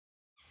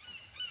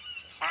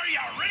you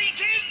ready,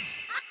 kids?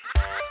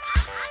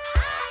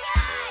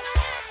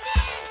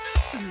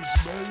 Is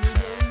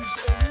mayonnaise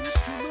an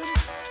instrument?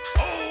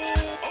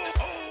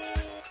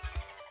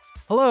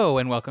 Hello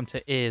and welcome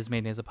to Is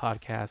Mayonnaise a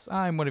Podcast.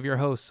 I'm one of your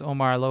hosts,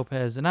 Omar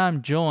Lopez, and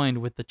I'm joined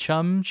with the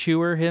chum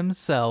chewer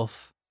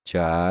himself.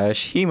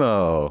 Josh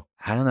Hemo.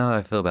 I don't know how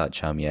I feel about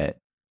chum yet.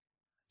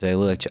 I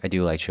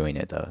do like chewing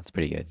it though. It's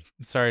pretty good.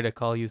 I'm sorry to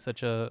call you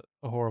such a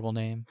horrible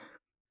name.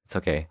 It's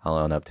okay. I'll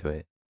own up to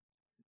it.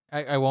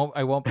 I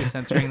won't be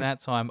censoring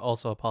that, so I'm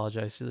also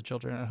apologize to the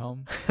children at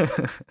home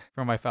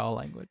for my foul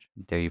language.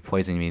 Dare you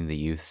poisoning the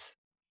youths,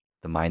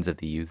 the minds of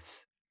the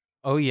youths?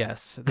 Oh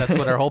yes, that's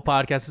what our whole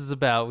podcast is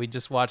about. We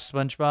just watch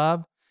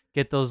SpongeBob,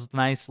 get those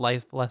nice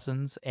life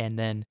lessons, and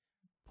then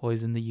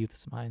poison the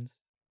youth's minds.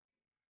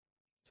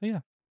 So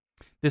yeah.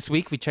 This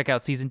week we check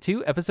out season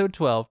 2, episode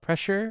 12,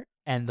 Pressure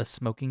and the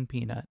Smoking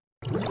Peanut.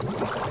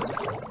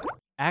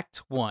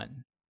 Act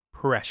 1,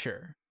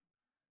 Pressure.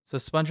 So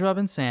SpongeBob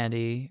and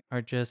Sandy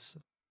are just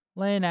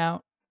laying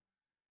out,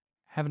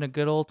 having a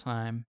good old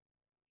time,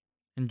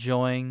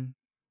 enjoying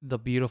the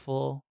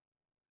beautiful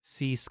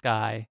sea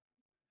sky.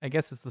 I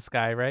guess it's the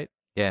sky, right?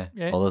 Yeah,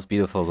 Yeah. all those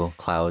beautiful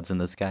clouds in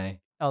the sky.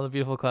 All the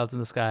beautiful clouds in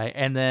the sky.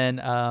 And then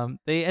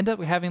they end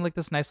up having like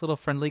this nice little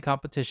friendly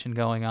competition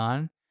going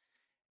on.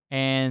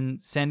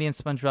 And Sandy and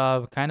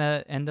SpongeBob kind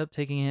of end up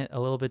taking it a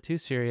little bit too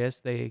serious.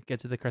 They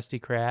get to the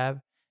Krusty Krab.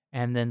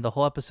 And then the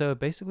whole episode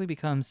basically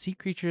becomes sea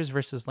creatures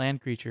versus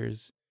land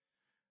creatures,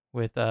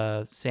 with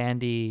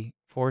Sandy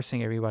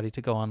forcing everybody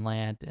to go on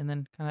land. And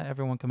then kind of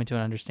everyone coming to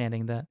an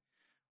understanding that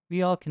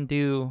we all can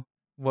do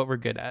what we're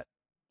good at.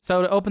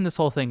 So to open this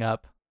whole thing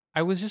up,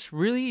 I was just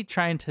really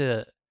trying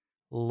to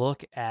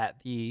look at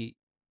the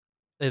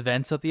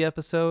events of the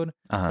episode.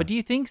 Uh-huh. But do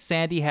you think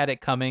Sandy had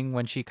it coming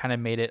when she kind of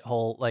made it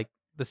whole, like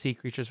the sea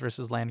creatures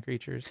versus land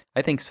creatures?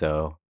 I think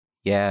so.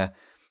 Yeah.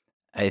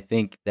 I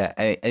think that,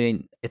 I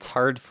mean, it's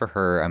hard for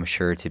her, I'm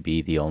sure, to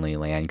be the only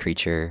land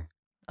creature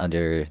in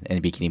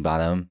Bikini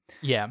Bottom.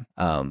 Yeah.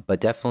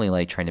 But definitely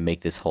like trying to make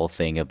this whole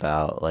thing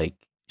about like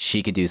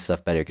she could do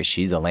stuff better because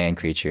she's a land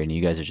creature and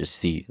you guys are just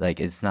sea.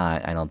 Like it's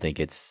not. I don't think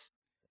it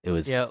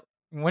was. Yeah.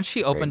 When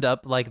she opened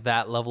up like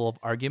that level of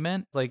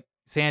argument, like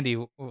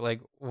Sandy,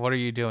 like what are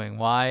you doing?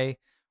 Why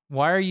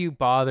are you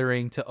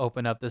bothering to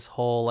open up this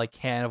whole like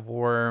can of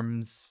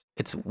worms?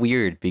 It's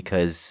weird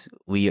because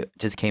we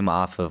just came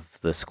off of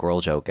the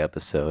squirrel joke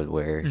episode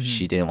where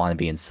she didn't want to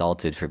be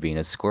insulted for being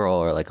a squirrel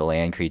or like a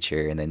land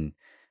creature, and then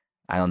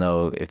I don't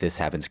know if this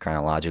happens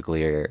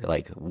chronologically or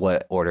like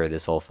what order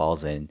this all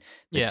falls in.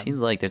 But It seems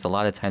like there's a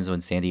lot of times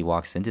when Sandy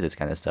walks into this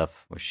kind of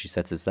stuff where she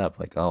sets this up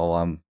like, oh,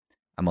 I'm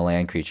a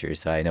land creature,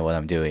 so I know what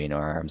I'm doing,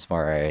 or I'm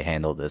smart, I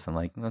handled this. I'm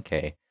like,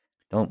 okay,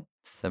 don't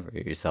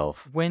separate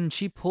yourself. When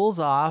she pulls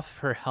off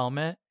her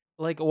helmet,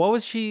 like what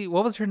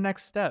was her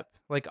next step?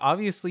 Like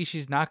obviously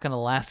she's not going to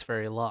last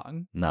very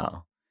long.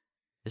 No,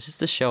 it's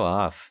just to show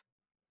off.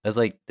 I was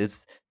like,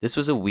 this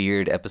was a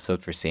weird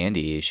episode for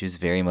Sandy. She was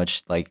very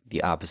much like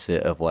the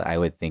opposite of what I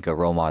would think a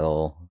role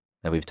model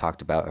that we've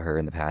talked about her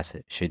in the past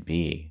should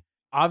be.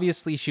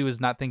 Obviously she was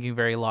not thinking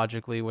very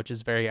logically, which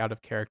is very out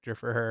of character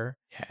for her.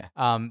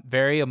 Yeah.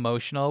 Very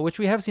emotional, which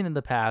we have seen in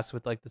the past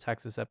with like the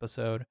Texas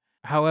episode.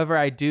 However,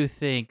 I do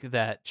think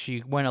that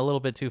she went a little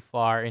bit too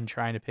far in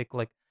trying to pick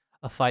like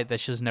a fight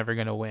that she's never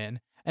going to win.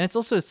 And it's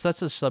also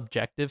such a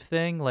subjective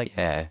thing. Like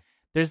Yeah.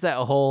 there's that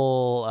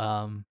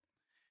whole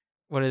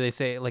what do they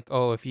say? Like,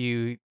 oh, if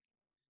you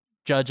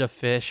judge a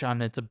fish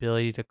on its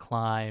ability to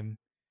climb,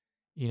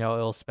 you know,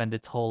 it'll spend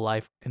its whole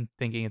life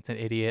thinking it's an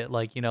idiot.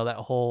 Like, you know, that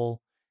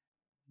whole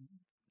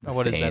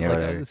what is that? Like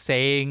a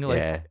saying? Like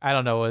Yeah. I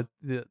don't know what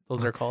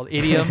those are called.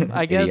 Idiom,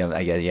 I guess. Idiom,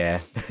 I guess, yeah.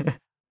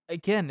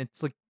 Again,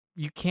 it's like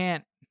you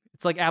can't.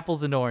 It's like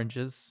apples and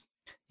oranges.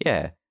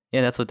 Yeah.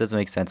 Yeah, that's what doesn't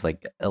make sense.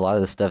 Like a lot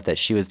of the stuff that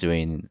she was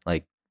doing,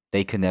 like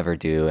they could never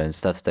do, and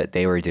stuff that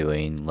they were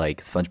doing,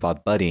 like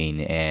SpongeBob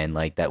budding and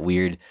like that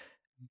weird.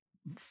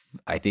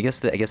 I guess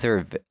they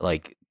were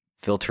like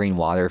filtering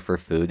water for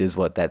food is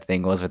what that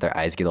thing was, where their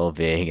eyes get all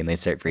big and they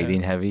start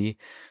breathing heavy.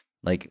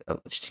 Like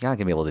she's not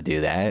gonna be able to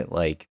do that.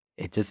 Like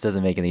it just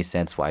doesn't make any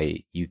sense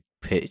why you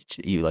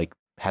like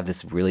have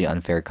this really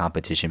unfair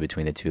competition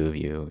between the two of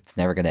you. It's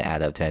never gonna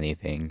add up to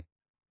anything.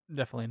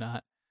 Definitely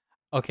not.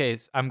 Okay,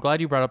 I'm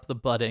glad you brought up the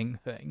budding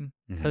thing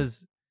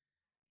because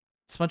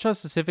SpongeBob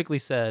specifically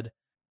said,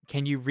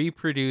 "Can you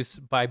reproduce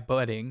by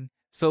budding?"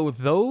 So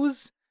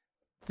those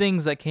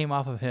things that came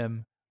off of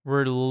him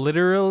were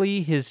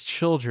literally his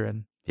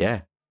children.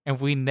 Yeah.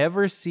 And we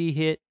never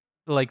see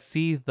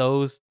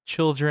those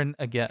children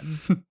again.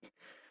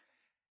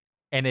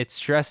 And it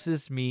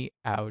stresses me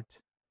out.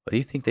 Where do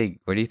you think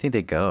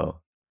they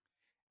go?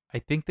 I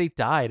think they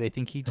died. I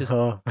think he just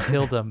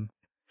killed them.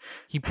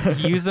 He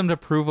used them to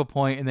prove a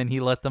point, and then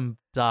he let them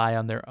die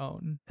on their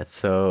own. That's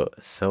so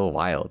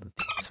wild,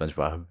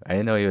 SpongeBob. I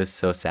didn't know he was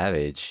so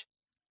savage.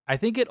 I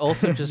think it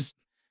also just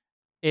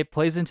it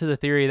plays into the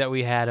theory that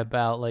we had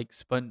about like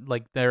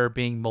there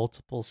being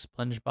multiple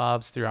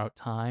SpongeBobs throughout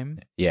time.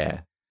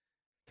 Yeah.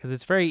 Because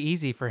it's very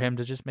easy for him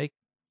to just make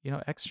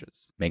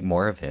extras. Make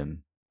more of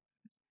him.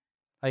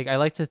 Like I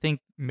like to think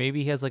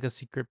maybe he has like a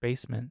secret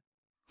basement.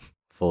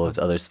 Full of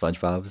other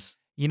SpongeBobs.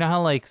 You know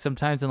how like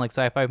sometimes in like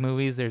sci-fi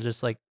movies there's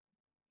just like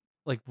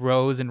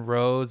rows and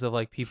rows of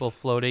like people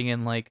floating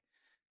in like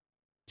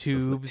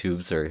Those, like, tubes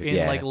tubes or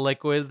in like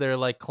liquid. They're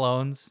like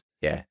clones.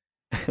 yeah.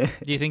 Do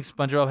you think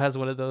SpongeBob has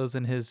one of those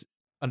in his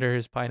under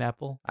his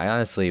pineapple? I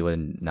honestly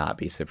would not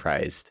be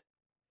surprised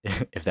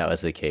if that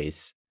was the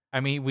case.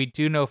 I mean, we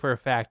do know for a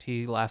fact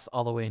he lasts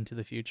all the way into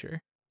the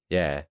future.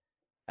 Yeah.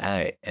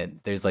 And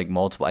there's like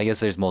multiple. I guess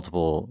there's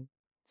multiple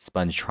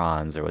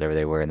Spongetrons or whatever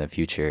they were in the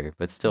future,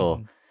 but still,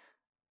 Mhm.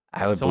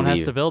 I would Someone believe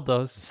has to build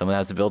those. someone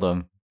has to build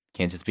them.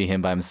 Can't just be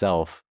him by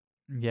himself.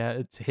 Yeah,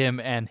 it's him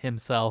and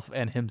himself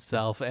and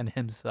himself and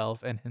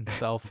himself and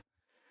himself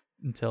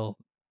until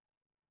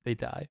they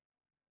die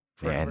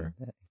forever.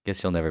 Man, I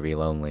guess you'll never be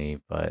lonely,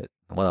 but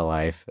what a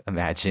life.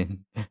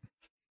 Imagine.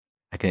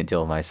 I couldn't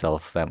deal with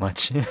myself that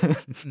much.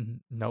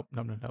 Nope.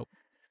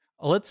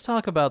 Let's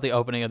talk about the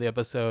opening of the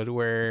episode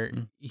where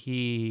Mm.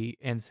 he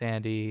and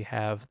Sandy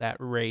have that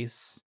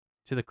race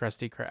to the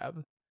Krusty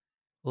Krab.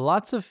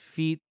 Lots of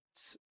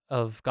feats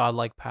of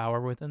godlike power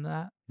within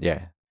that.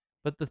 Yeah.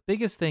 But the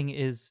biggest thing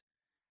is,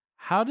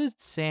 how did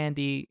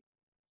Sandy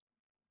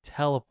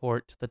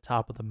teleport to the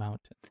top of the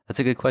mountain? That's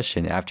a good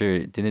question.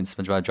 After didn't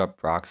SpongeBob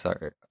drop rocks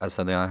or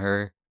something on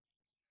her?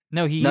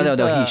 No, he No,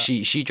 used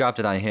she dropped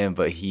it on him,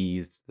 but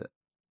he's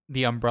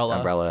the umbrella.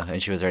 umbrella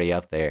and she was already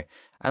up there.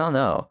 I don't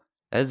know.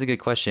 That is a good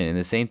question. And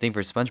the same thing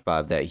for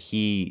SpongeBob, that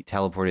he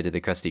teleported to the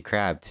Krusty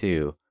Krab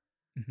too.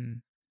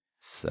 Mhm.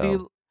 So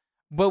See,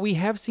 but we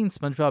have seen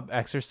SpongeBob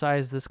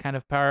exercise this kind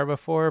of power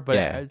before, but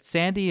Yeah.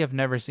 Sandy, I've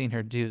never seen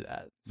her do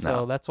that. So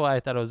No. that's why I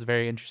thought it was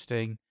very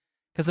interesting.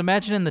 Because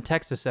imagine in the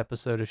Texas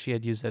episode if she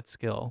had used that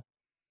skill.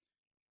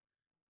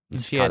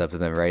 just she caught had- up to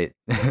them, right?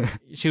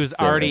 She was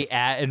So, already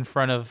in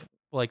front of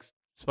like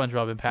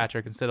SpongeBob and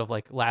Patrick instead of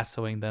like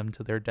lassoing them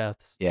to their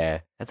deaths.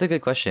 Yeah, that's a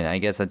good question. I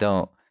guess I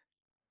don't,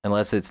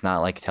 unless it's not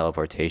like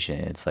teleportation,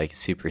 it's like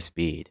super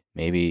speed.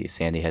 Maybe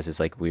Sandy has this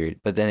like weird,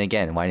 but then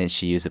again, why didn't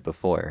she use it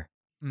before?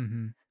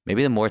 Mm-hmm.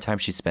 Maybe the more time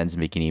she spends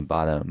in Bikini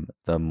Bottom,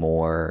 the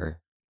more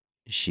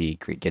she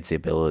gets the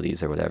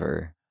abilities or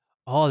whatever.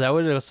 Oh, that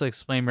would also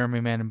explain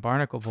Mermaid Man and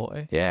Barnacle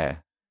Boy. Yeah,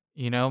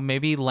 You know,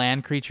 maybe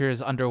land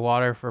creatures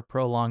underwater for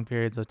prolonged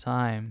periods of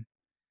time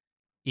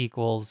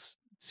equals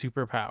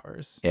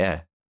superpowers.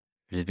 yeah.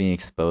 Just being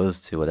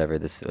exposed to whatever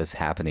this was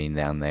happening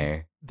down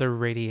there. The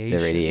radiation.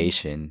 The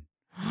radiation.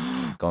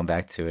 Going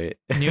back to it.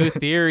 New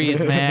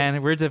theories,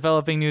 man. We're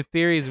developing new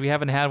theories. We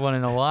haven't had one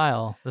in a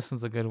while. This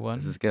one's a good one.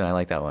 This is good. I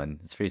like that one.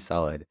 It's pretty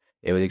solid.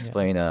 It would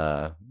explain.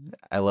 I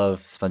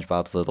love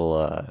SpongeBob's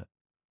little.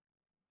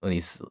 When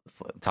he's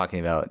talking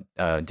about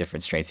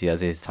different strengths he does,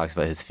 he talks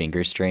about his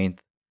finger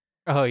strength.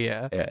 Oh,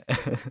 yeah. Yeah.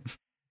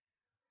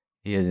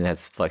 He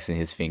has flexing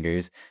his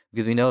fingers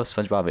because we know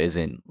SpongeBob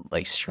isn't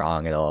like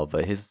strong at all,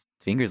 but his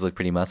fingers look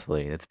pretty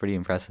muscly. That's pretty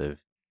impressive.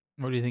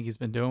 What do you think he's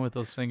been doing with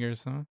those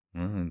fingers, huh?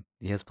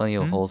 He has plenty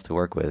of holes to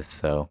work with,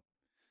 so.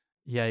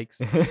 Yikes.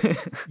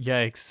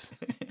 Yikes.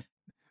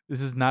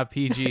 This is not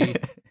PG.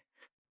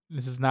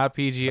 This is not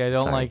PG. I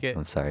don't Sorry. like it.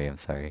 I'm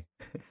sorry.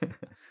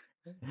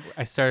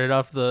 I started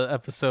off the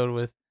episode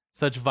with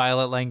such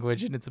violent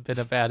language, and it's been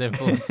a bad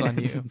influence on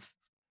you.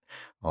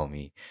 Oh,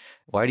 me.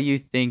 Why do you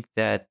think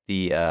that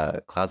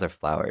the clouds are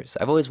flowers?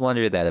 I've always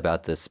wondered that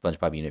about the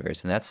SpongeBob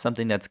universe, and that's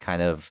something that's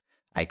kind of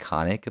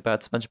iconic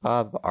about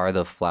SpongeBob are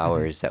the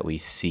flowers that we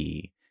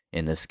see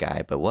in the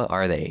sky. But what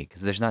are they?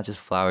 Because there's not just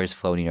flowers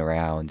floating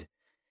around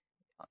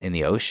in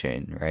the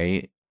ocean,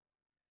 right?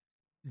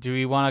 Do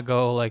we want to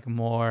go like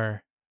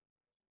more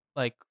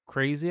like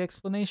crazy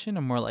explanation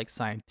or more like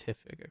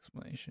scientific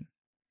explanation?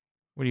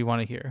 What do you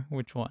want to hear?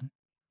 Which one?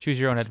 Choose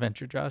your own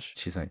adventure, Josh.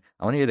 She's like,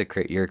 I want to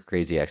hear your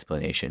crazy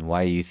explanation.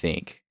 Why do you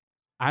think?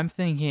 I'm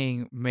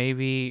thinking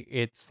maybe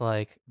it's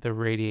like the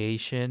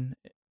radiation.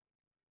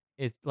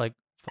 It like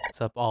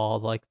fucks up all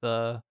like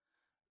the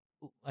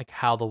like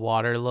how the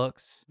water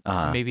looks.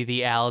 Maybe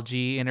the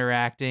algae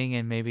interacting,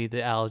 and maybe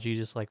the algae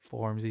just like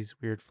forms these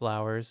weird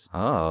flowers.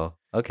 Oh,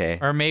 okay.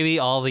 Or maybe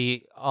all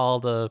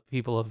the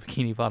people of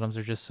Bikini Bottoms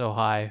are just so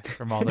high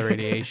from all the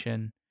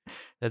radiation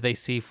that they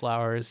see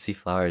flowers. See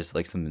flowers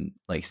like some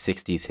like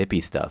 60s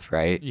hippie stuff,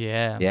 right?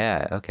 Yeah.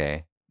 Yeah,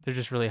 okay. They're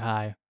just really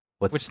high.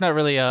 Which Which is not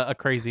really a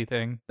crazy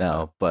thing.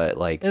 No, but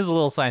like It is a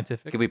little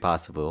scientific. could be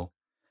possible.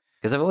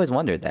 Because I've always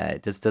wondered that.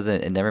 It just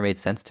doesn't, it never made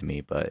sense to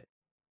me, but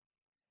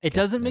It guess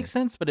doesn't make that-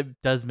 sense, but it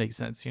does make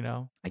sense, you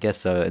know? I guess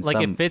so.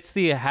 Like it fits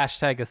the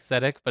hashtag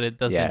aesthetic, but it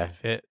doesn't Yeah.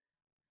 fit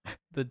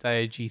the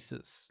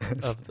diegesis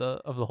of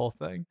the whole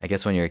thing. I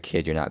guess when you're a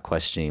kid, you're not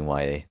questioning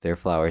why there are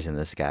flowers in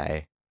the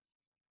sky.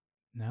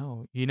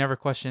 No, you never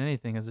question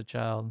anything as a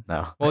child.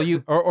 No. Well,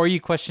 you or you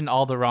question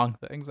all the wrong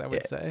things, I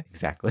would Yeah. say.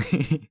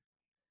 Exactly.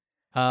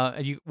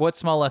 What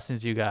small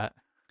lessons you got?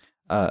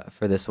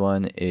 For this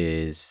one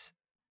is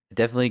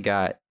definitely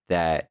got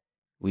that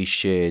we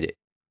should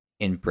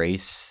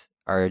embrace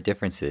our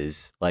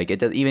differences. Like it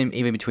does even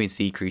between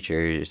sea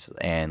creatures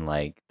and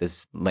like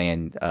this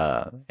land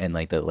and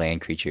like the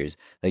land creatures.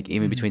 Like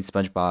even Mhm. between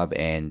SpongeBob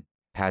and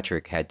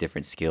Patrick had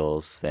different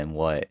skills than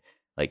what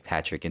like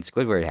Patrick and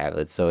Squidward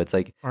have. So it's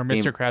like Or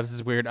being- Mr.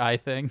 Krabs' weird eye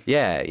thing.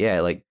 yeah,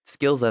 like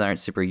skills that aren't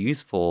super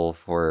useful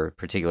for a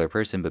particular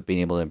person, but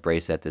being able to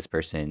embrace that this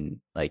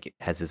person like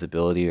has this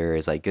ability or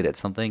is like good at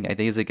something, I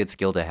think is a good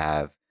skill to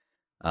have.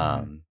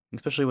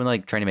 Especially when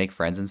like trying to make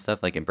friends and stuff,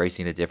 like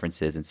embracing the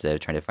differences instead of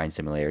trying to find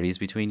similarities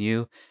between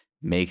you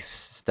makes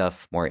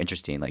stuff more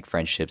interesting, like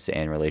friendships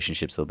and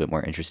relationships a little bit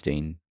more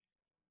interesting.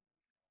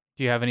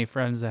 Do you have any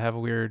friends that have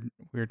weird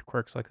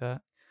quirks like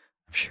that?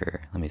 I'm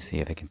sure. Let me see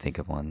if I can think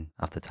of one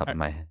off the top of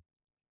my head.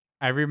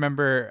 I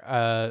remember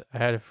I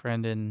had a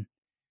friend in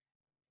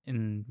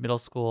middle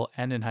school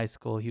and in high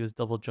school. He was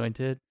double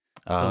jointed.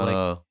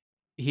 So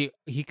like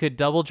he could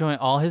double joint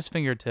all his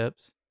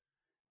fingertips,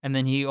 and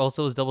then he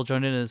also was double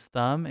jointed in his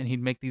thumb, and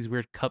he'd make these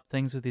weird cup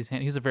things with his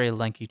hand. He was a very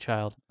lanky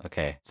child.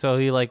 okay. So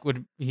he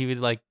would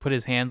like put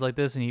his hands like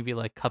this, and he'd be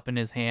like cupping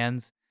his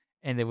hands,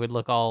 and they would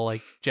look all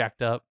like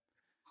jacked up.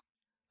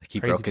 Like he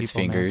Crazy broke his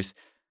people, man. fingers.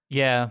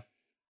 Yeah.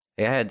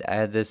 I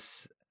had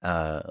this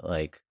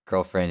like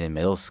girlfriend in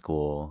middle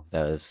school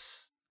that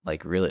was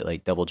like really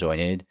like double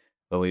jointed.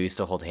 But we used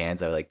to hold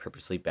hands. I would like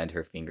purposely bend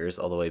her fingers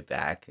all the way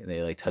back, and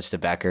they like touch the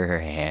back of her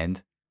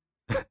hand.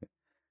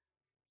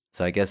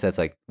 So I guess that's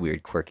like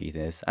weird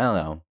quirkiness. I don't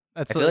know.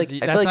 That's I feel like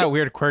not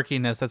weird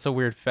quirkiness. That's a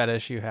weird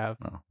fetish you have.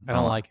 No, I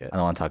don't like it. I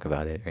don't want to talk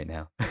about it right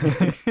now.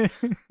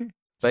 Just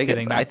But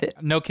kidding.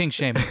 No king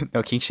shaming.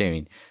 No king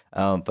shaming.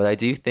 But I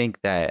do think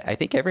that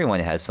everyone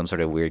has some sort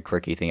of weird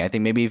quirky thing. I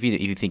think maybe if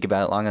you think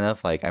about it long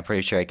enough, like I'm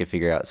pretty sure I could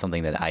figure out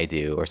something that I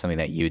do or something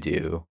that you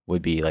do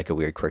would be like a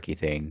weird quirky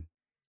thing.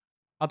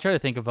 I'll try to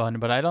think of one,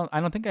 but I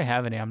don't think I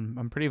have any.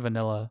 I'm pretty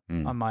vanilla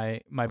Mm. on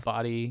my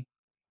body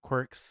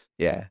quirks.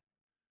 Yeah.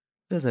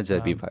 It doesn't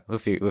just be. We'll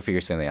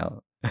figure something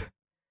out.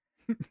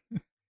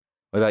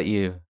 What about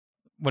you?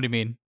 What do you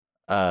mean?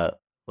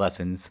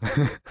 Lessons.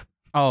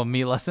 Oh,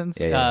 me lessons?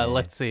 Yeah.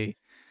 Let's see.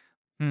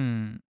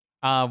 One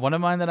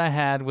of mine that I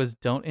had was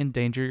don't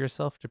endanger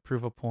yourself to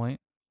prove a point.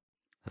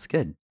 That's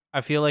good.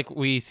 I feel like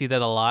we see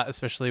that a lot,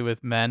 especially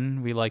with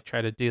men. We like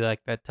try to do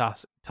like that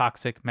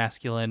toxic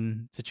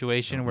masculine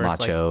situation where it's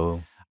like,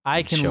 Macho.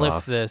 I can show lift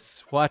off.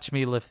 this. Watch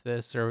me lift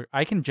this, or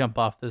I can jump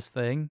off this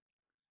thing.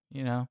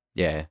 You know.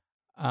 Yeah.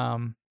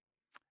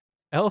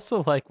 I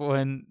also like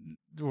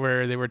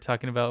where they were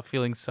talking about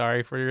feeling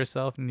sorry for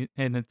yourself, and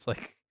it's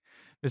like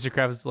Mr.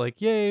 Krabs is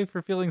like, "Yay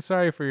for feeling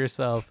sorry for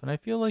yourself," and I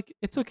feel like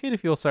it's okay to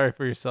feel sorry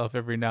for yourself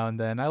every now and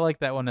then. I like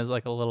that one as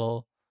like a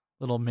little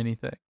mini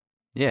thing.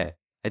 Yeah.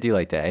 I do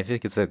like that. I feel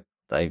like it's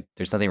like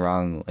there's nothing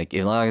wrong. Like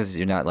as long as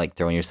you're not like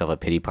throwing yourself a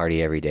pity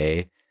party every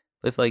day.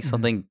 But if like Mhm.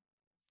 something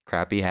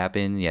crappy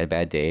happened, you had a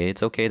bad day,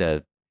 it's okay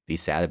to be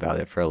sad about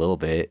it for a little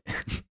bit.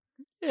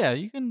 Yeah,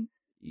 you can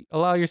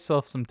allow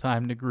yourself some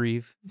time to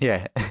grieve.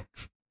 Yeah.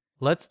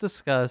 Let's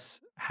discuss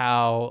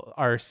how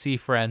our sea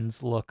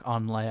friends look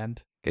on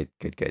land.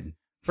 Good.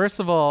 First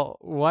of all,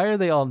 why are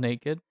they all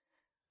naked?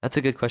 That's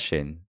a good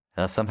question.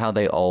 Somehow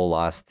they all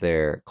lost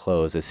their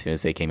clothes as soon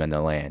as they came onto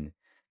land.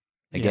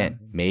 Again,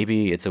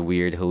 maybe it's a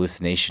weird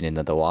hallucination in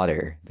the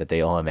water that they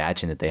all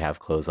imagine that they have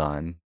clothes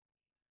on.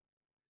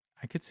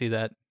 I could see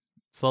that.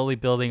 Slowly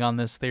building on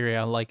this theory,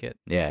 I like it.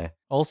 Yeah.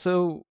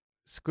 Also,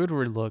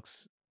 Squidward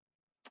looks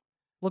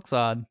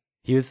odd.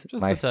 He was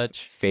Just my a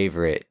touch.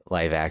 favorite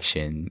live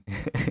action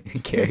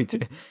character.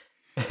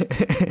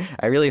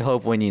 I really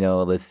hope when,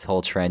 this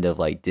whole trend of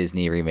like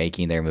Disney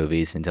remaking their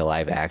movies into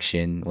live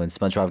action, when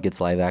SpongeBob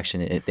gets live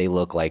action, they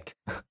look like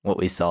what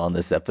we saw in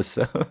this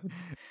episode.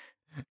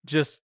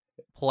 Just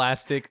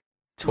plastic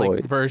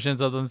Toys. like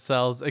versions of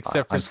themselves,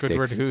 except for on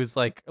Squidward, sticks. who's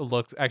like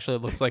looks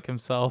like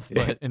himself,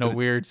 but in a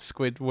weird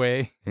squid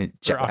way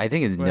I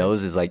think his Octopus.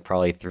 nose is like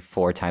probably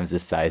 4 times the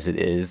size it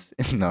is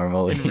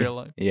normally. in real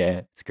life.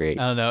 Yeah, it's great.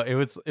 I don't know. It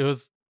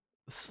was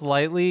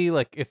slightly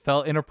like it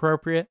felt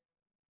inappropriate.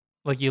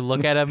 Like you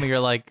look at him and you're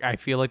like, I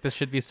feel like this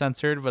should be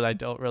censored, but I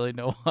don't really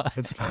know why.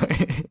 It's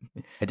fine.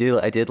 I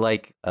did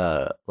like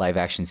live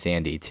action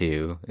Sandy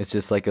too. It's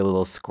just like a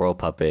little squirrel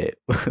puppet,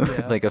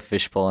 Yeah. like a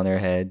fishbowl on her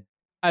head.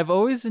 I've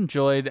always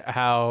enjoyed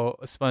how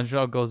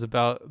SpongeBob goes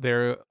about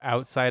their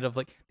outside of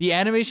like the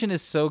animation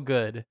is so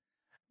good,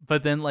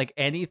 but then like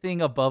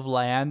anything above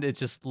land, it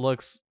just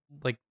looks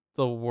like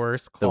the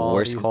worst The quality.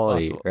 worst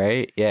quality, possible.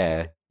 right?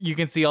 Yeah. You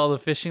can see all the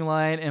fishing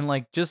line and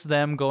like just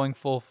them going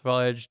full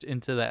fledged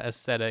into that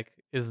aesthetic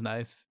is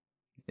nice.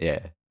 Yeah.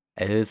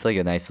 And it's like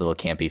a nice little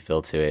campy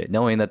feel to it.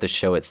 Knowing that the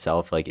show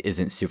itself like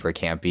isn't super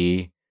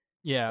campy,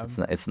 Yeah.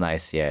 it's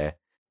nice, yeah.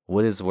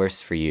 What is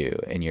worse for you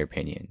in your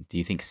opinion? Do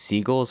you think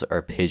seagulls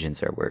or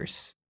pigeons are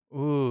worse?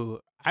 Ooh,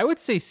 I would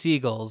say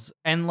seagulls.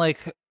 And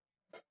like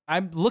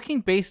I'm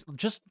looking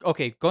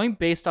going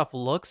based off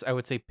looks, I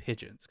would say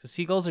pigeons. Because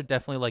seagulls are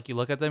definitely like you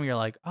look at them, you're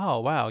like, oh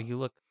wow,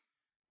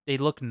 they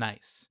look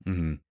nice.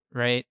 Mm-hmm.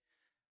 Right?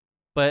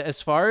 But as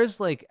far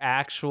as like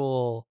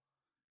actual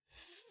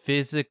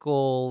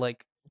physical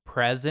like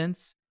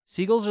presence,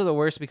 seagulls are the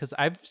worst because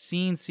I've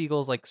seen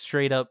seagulls like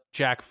straight up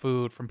jack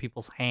food from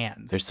people's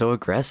hands. They're so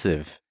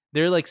aggressive.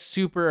 They're like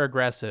super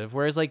aggressive.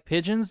 Whereas like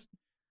pigeons,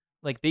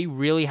 Like you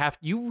really have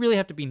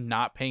to be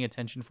not paying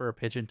attention for a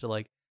pigeon to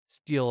like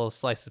steal a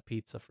slice of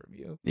pizza from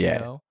you, Yeah. you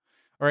know,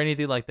 or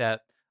anything like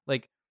that.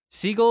 Like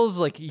seagulls,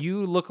 like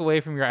you look away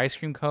from your ice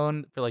cream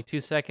cone for like 2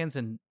 seconds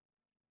and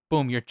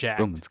boom, you're jacked.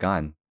 Boom, it's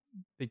gone.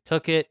 They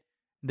took it.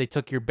 They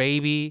took your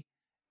baby,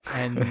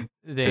 and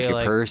they Took your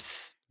like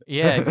purse.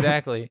 yeah,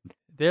 exactly.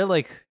 They're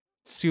like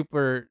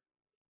super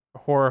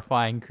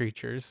horrifying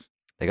creatures.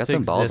 They got to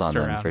some balls exist on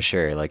them around. for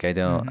sure. Like I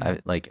don't, Mhm. I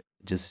like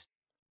just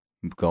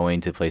going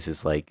to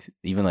places like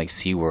even like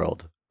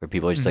SeaWorld where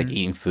people are just like Mhm.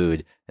 eating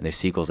food and there's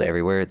seagulls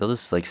everywhere. They'll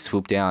just like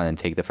swoop down and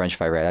take the French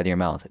fry right out of your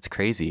mouth. It's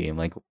crazy. I'm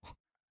like,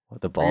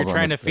 what the Or you're balls on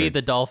trying this to feed bird?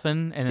 the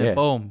dolphin, and then Yeah.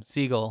 boom,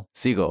 seagull.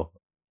 Seagull.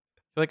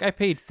 You're like, I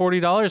paid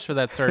 $40 for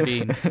that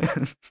sardine,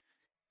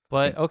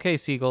 but okay,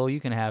 seagull, you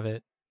can have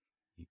it.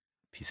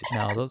 Piece of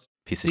No, those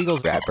piece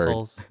seagulls of rat bird.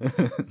 assholes.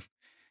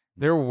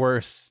 They're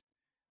worse.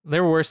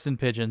 They're worse than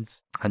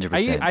pigeons.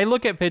 100%. I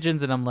look at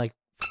pigeons and I'm like,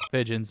 "F-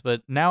 pigeons,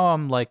 but now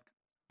I'm like,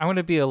 I'm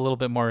gonna be a little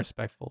bit more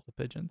respectful to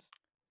pigeons.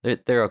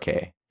 They're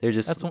okay. They're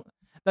just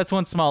That's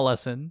one small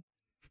lesson.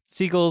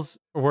 Seagulls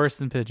are worse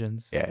than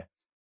pigeons. yeah.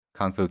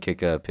 Kung Fu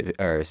kick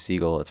or a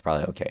seagull. It's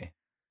probably okay.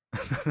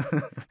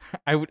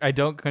 I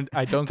don't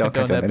condone that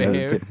condone it.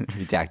 behavior.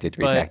 Redacted.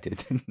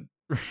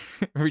 But-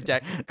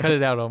 Redacted. Cut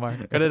it out, Omar.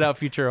 Cut it out,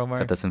 future Omar.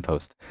 Cut this in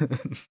post.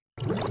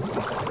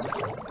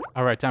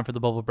 All right, time for the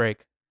bubble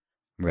break.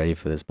 I'm ready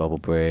for this bubble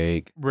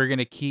break. We're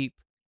gonna keep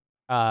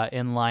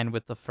in line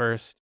with the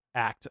first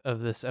act of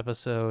this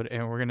episode,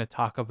 and we're gonna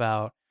talk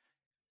about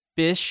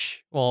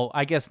fish. Well,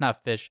 I guess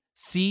not fish.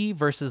 Sea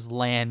versus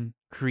land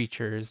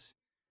creatures.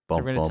 So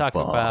we're gonna talk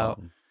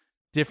about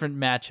different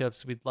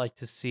matchups we'd like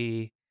to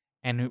see,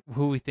 and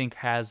who we think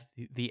has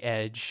the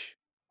edge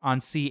on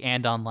sea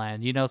and on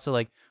land. You know, so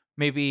like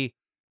maybe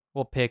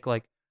we'll pick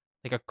like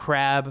a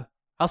crab.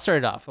 I'll start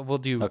it off. We'll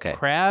do Okay.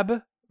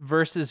 crab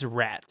versus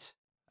rat.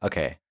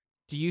 Okay.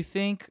 Do you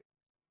think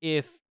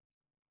if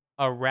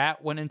a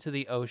rat went into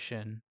the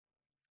ocean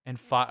and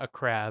fought a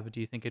crab,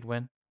 do you think it'd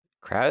win?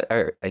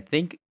 I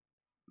think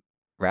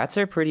rats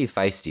are pretty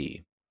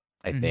feisty.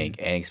 I Mhm. think,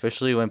 and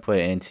especially when put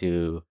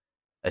into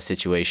a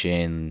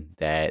situation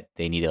that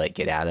they need to like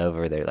get out of,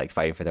 or they're like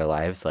fighting for their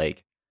lives.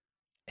 Like,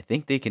 I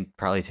think they can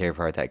probably tear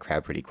apart that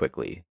crab pretty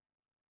quickly.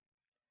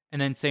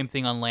 And then same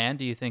thing on land.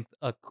 Do you think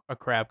a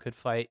crab could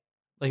fight?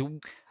 Like I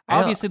don't-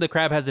 obviously the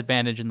crab has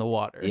advantage in the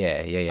water.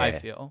 Yeah. I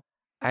feel.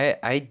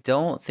 I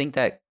don't think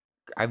that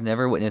I've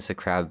never witnessed a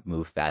crab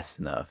move fast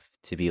enough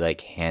to be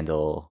like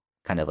handle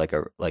kind of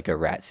like a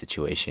rat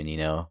situation, you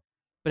know?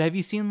 But have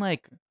you seen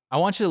like I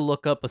want you to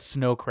look up a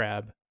snow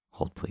crab.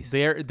 Hold please.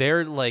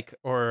 They're like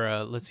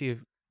or let's see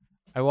if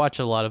I watch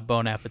a lot of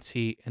Bon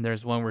Appetit and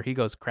there's one where he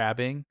goes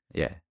crabbing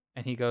Yeah.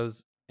 and he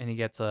goes and he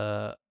gets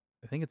I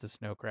think it's a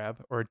snow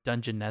crab or a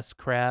Dungeness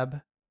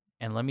crab.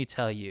 And let me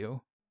tell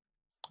you,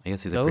 I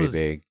guess these are pretty Those-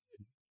 big.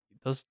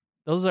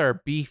 those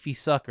are beefy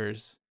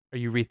suckers. Are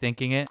you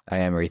rethinking it? I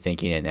am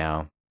rethinking it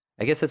now.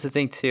 I guess that's the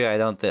thing too. I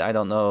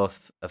don't know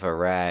if a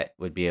rat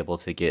would be able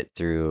to get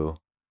through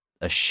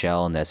a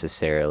shell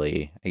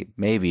necessarily.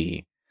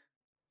 Maybe,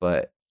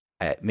 but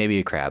maybe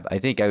a crab. I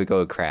think I would go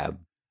with crab.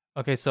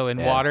 Okay, so in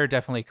Yeah. water,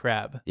 definitely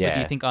crab. But do Yeah.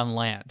 you think on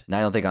land? And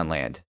I don't think on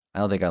land.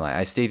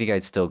 I still think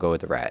I'd still go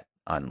with the rat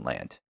on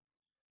land.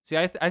 See,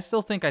 I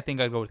still think I'd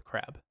go with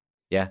crab.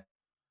 Yeah.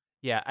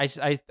 Yeah, I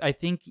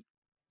think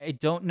I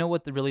don't know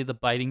what the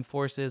biting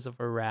force is of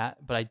a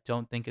rat, but I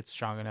don't think it's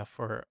strong enough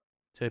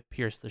to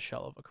pierce the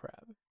shell of a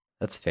crab.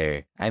 That's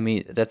fair. I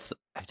mean,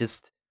 I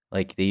just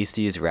like they used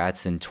to use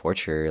rats in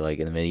torture, like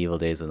in the medieval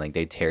days, and like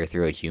they tear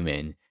through a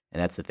human.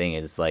 And that's the thing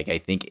is like I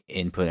think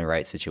in put in the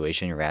right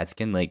situation, rats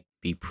can like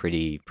be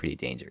pretty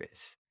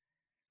dangerous.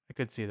 I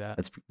could see that.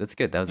 That's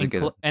good. That was a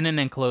good And an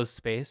enclosed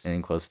space. and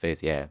enclosed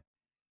space. Yeah,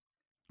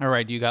 All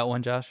right, do you got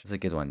one, Josh? that's a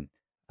good one.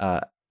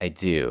 I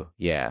do.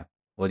 Yeah.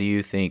 What do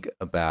you think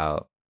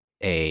about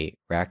a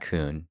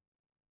raccoon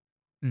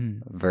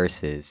Mm.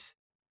 versus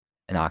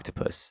an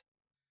octopus?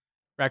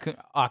 Raccoon,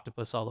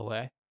 octopus all the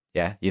way.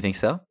 Yeah, you think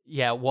so?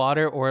 Yeah,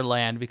 water or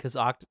land because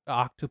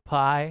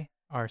octopi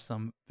are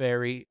some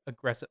very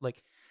aggressive.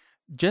 Like,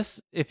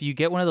 just if you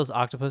get one of those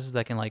octopuses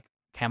that can like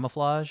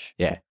camouflage,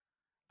 Yeah.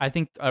 I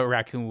think a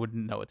raccoon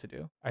wouldn't know what to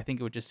do. I think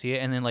it would just see it,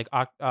 and then like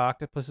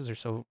octopuses are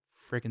so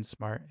freaking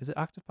smart. Is it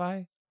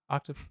octopi?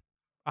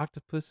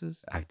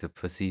 Octopuses?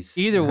 Octopussies.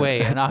 Either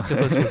way, an That's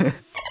octopus fine. would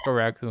f a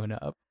raccoon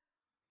up.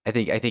 I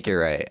think you're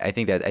right. I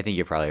think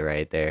you're probably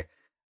right there.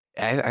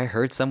 I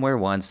heard somewhere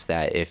once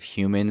that if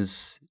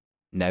humans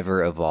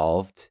never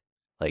evolved,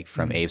 like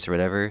from Mhm. apes or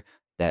whatever,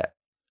 that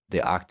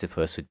the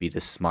octopus would be the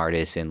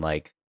smartest and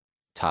like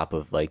top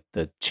of like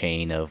the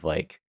chain of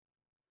like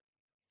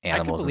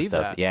animals and believe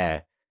stuff. that.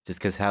 Yeah, just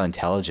because how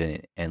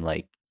intelligent and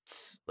like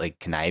like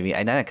conniving.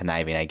 Not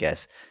conniving, I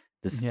guess.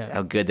 Just Yeah.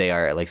 how good they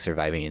are at like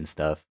surviving and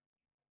stuff.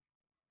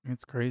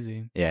 It's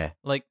crazy. Yeah.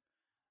 Like,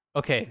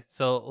 okay,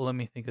 so let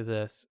me think of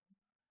this.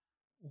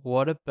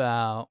 What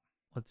about,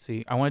 let's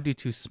see, I want to do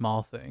two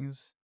small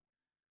things.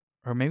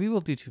 Or maybe we'll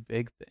do two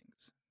big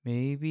things.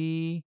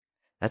 Maybe,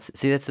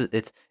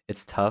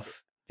 It's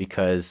tough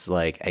because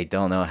like I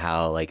don't know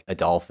how like a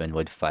dolphin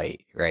would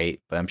fight, right?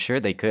 But I'm sure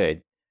they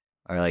could,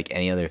 or like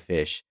any other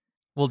fish.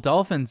 Well,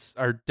 dolphins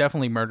are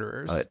definitely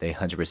murderers. They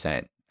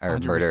 100% are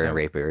murder and 100%.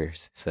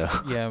 rapers. So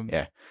Yeah,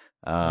 yeah,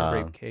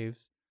 they're rape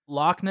caves.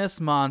 Loch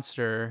Ness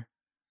Monster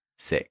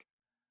sick.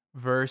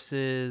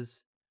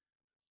 versus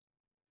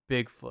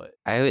Bigfoot.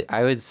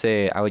 I would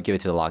say I would give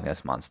it to the Loch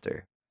Ness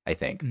monster. I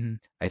think. Mhm.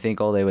 I think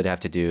all they would have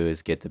to do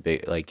is get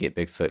get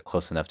Bigfoot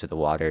close enough to the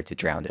water to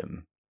drown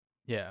him.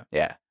 Yeah.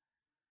 Yeah.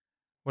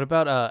 What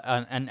about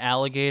an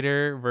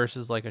alligator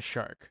versus like a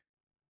shark?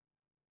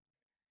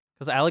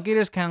 Because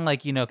alligators kind of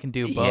like can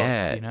do both.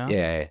 Yeah. You know.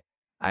 Yeah.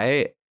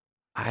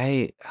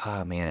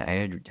 Oh man,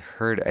 I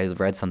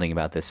read something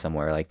about this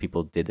somewhere. Like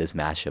people did this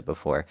mashup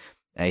before.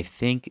 I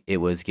think it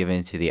was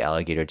given to the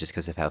alligator just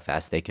because of how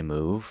fast they can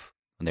move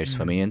when they're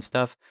swimming and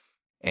stuff.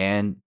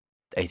 And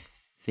I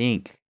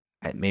think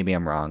maybe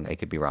I'm wrong. I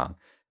could be wrong,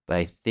 but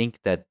I think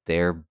that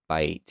their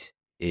bite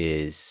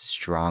is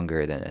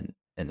stronger than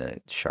a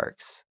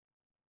shark's.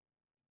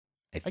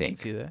 I I can think.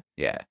 see that.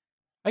 Yeah.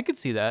 I could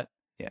see that.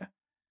 Yeah.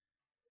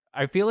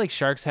 I feel like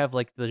sharks have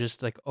like the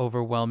just like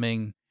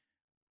overwhelming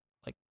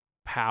like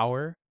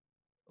power.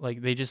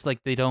 Like they just like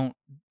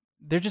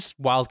they're just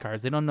wild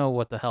cards. They don't know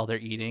what the hell they're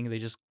eating. They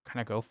just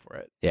kind of go for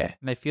it. Yeah.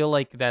 And I feel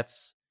like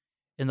that's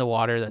in the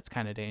water that's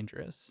kind of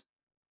dangerous.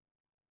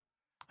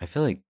 I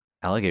feel like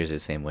alligators are the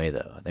same way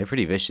though. They're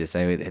pretty vicious.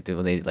 I mean,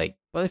 when they like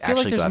But I feel like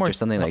actually go there's more after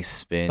something like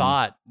spin.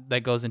 thought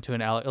that goes into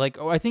an alligator. Like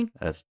I think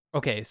That's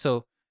okay,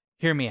 so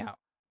hear me out.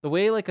 The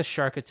way like a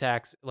shark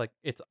attacks, like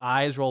its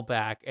eyes roll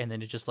back and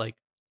then it just like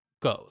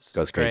goes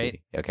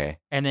crazy. right? Okay.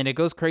 And then it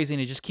goes crazy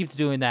and it just keeps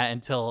doing that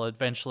until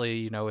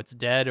eventually, it's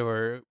dead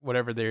or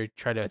whatever they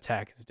try to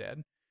attack is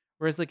dead.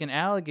 Whereas like an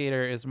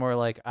alligator is more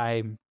like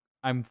I'm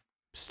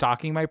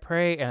stalking my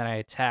prey and I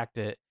attacked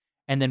it.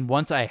 And then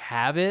once I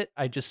have it,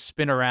 I just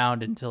spin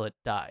around until it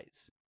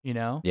dies, you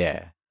know?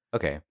 Yeah.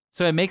 Okay.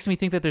 So it makes me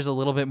think that there's a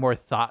little bit more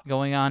thought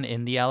going on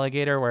in the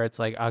alligator where it's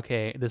like,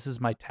 okay, this is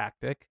my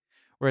tactic.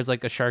 Whereas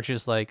like a shark's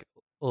just like,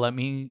 let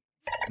me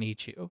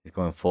eat you. He's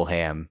going full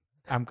ham.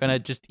 I'm gonna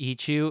just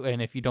eat you, and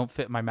if you don't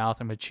fit my mouth,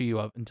 I'm gonna chew you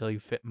up until you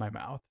fit my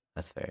mouth.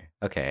 That's fair.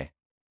 Okay.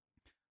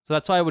 So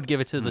that's why I would give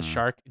it to the Hmm.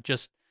 shark.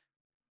 Just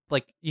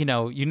like you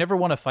never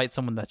want to fight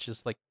someone that's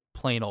just like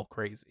plain old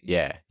crazy.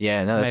 Yeah.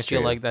 Yeah. No, And that's I feel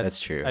true. like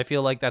that's true. I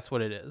feel like that's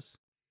what it is.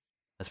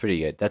 That's pretty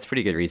good. That's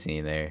pretty good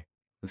reasoning there.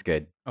 That's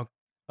good.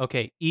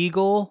 Okay,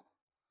 eagle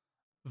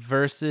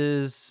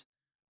versus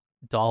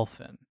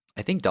dolphin.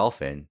 I think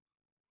dolphin.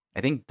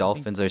 I think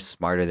dolphins are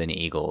smarter than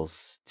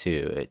eagles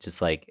too. It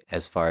just like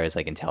as far as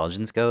like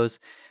intelligence goes.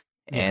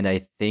 Yeah. And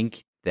I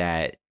think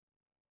that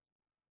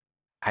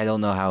I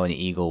don't know how an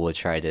eagle would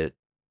try to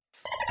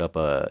f up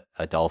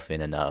a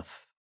dolphin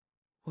enough.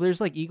 Well, there's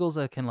like eagles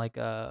that can like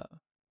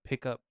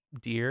pick up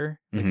deer.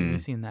 Like, have you Mhm.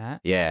 seen that?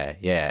 Yeah,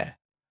 yeah.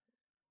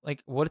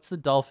 Like, what's the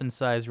dolphin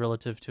size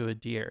relative to a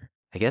deer?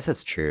 I guess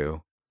that's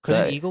true. Could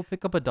So an eagle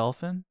pick up a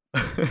dolphin?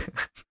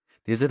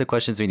 these are the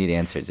questions we need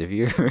answers. If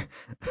you're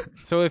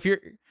So if you're,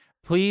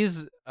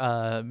 please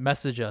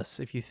message us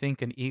if you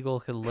think an eagle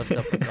could lift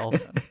up a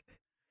dolphin,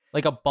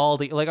 like a bald,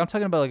 like I'm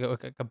talking about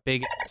like a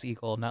big ass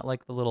eagle, not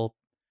like the little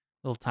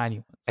tiny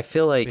ones. I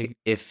feel like Big-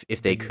 if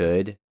they big-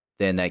 could,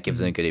 then that gives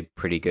them Mm-hmm. a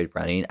pretty good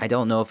running. I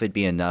don't know if it'd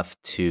be enough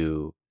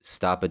to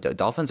stop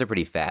dolphins are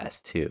pretty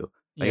fast too.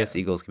 I guess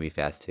eagles can be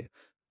fast too,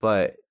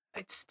 but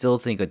I'd still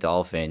think a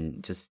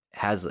dolphin just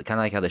has kind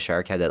of like how the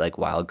shark had that like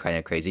wild kind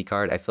of crazy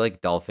card. I feel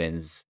like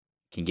dolphins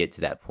can get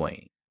to that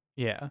point.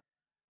 Yeah,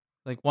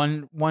 like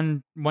one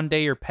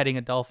day you're petting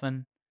a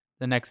dolphin,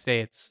 the next day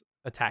it's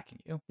attacking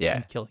you, Yeah.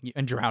 and killing you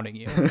and drowning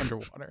you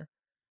underwater,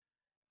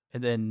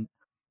 and then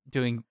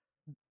doing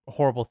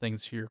horrible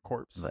things to your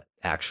corpse. But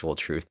actual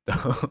truth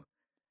though.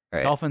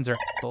 Right. Dolphins are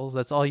assholes.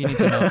 That's all you need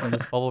to know from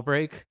this bubble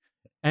break.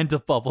 End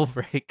of bubble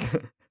break.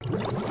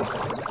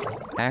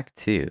 Act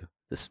 2,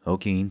 the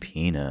smoking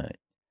peanut.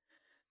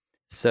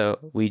 So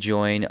we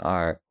join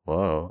our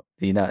whoa.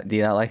 Do you not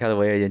like how the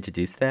way I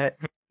introduced that?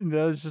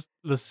 That was just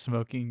the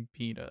smoking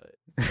peanut.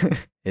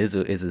 is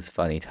his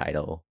funny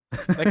title.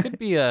 That could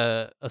be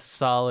a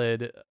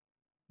solid.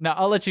 Now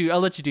I'll let you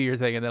do your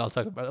thing and then I'll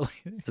talk about it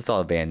later. It's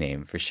all a band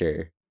name for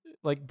sure.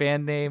 Like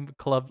band name,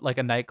 club, like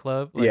a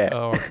nightclub. Like, Yeah.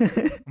 Oh,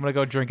 I'm gonna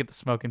go drink at the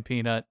Smoking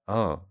Peanut.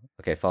 Oh,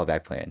 okay.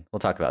 Fallback plan. We'll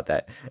talk about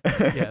that.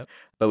 Yeah.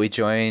 But we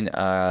join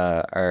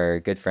our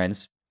good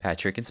friends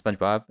Patrick and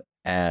SpongeBob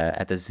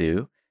at the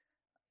zoo,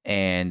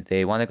 and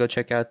they want to go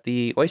check out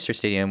the Oyster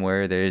Stadium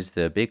where there's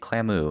the big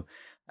Clamu.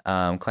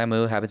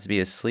 Clamu happens to be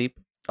asleep.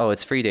 Oh,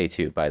 it's free day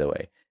too, by the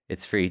way.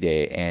 It's free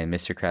day, and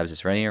Mr. Krabs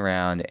is running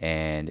around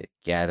and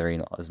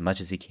gathering as much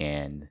as he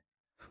can,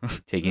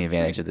 taking That's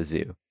advantage free. of the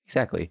zoo.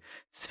 Exactly.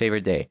 It's his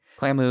favorite day.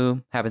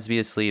 Clamu happens to be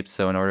asleep,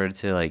 so in order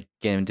to like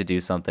get him to do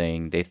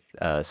something,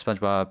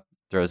 SpongeBob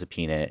throws a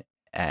peanut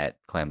at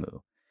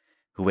Clamu,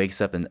 who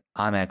wakes up and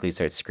automatically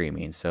starts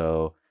screaming.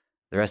 So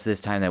the rest of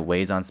this time that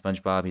weighs on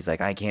SpongeBob, he's like,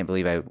 I can't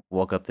believe I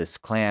woke up this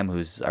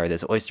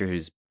this oyster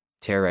who's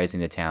terrorizing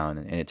the town.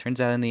 And it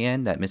turns out in the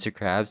end that Mr.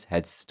 Krabs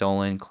had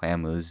stolen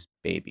Clamu's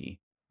baby.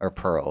 or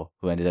Pearl,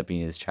 who ended up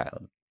being his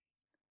child.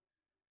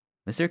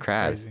 Mr. That's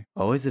Krabs, crazy.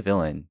 always a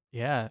villain.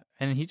 Yeah,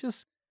 and he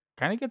just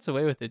kind of gets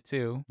away with it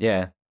too.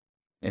 Yeah.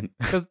 And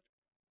Because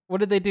what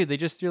did they do? They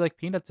just threw like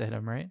peanuts at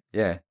him, right?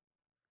 yeah,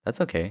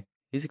 that's okay.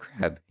 He's a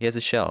crab. He has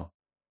a shell.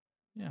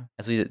 Yeah,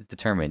 As we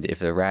determined, if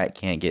the rat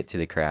can't get to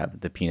the crab,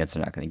 the peanuts are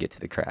not going to get to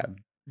the crab.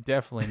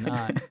 definitely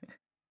not.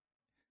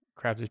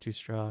 Crabs are too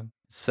strong.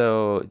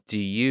 So,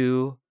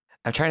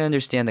 I'm trying to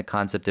understand the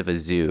concept of a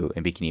zoo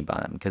in Bikini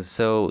Bottom because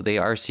so they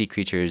are sea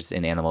creatures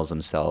and animals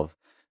themselves.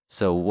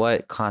 So,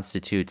 what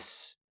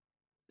constitutes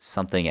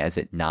something as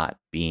it not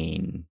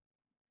being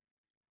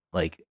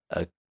like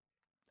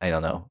I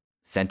don't know,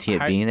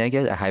 sentient Hy- being, I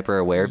guess, a hyper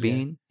aware Yeah.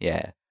 being?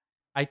 Yeah.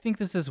 I think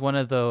this is one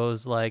of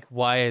those like,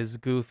 why is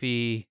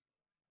Goofy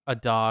a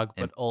dog,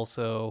 And but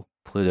also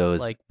Pluto's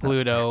like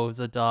Pluto's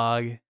a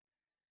dog?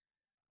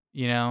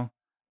 You know,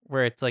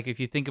 where it's like if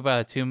you think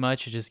about it too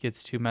much, it just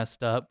gets too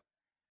messed up.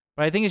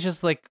 But I think it's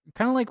just like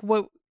kind of like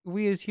what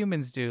we as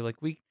humans do. Like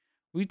we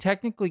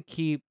technically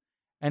keep,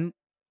 and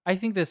I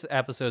think this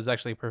episode is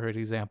actually a perfect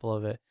example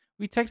of it.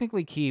 We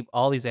technically keep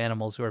all these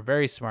animals who are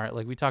very smart.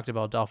 Like we talked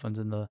about dolphins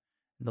in the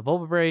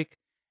Bulba break,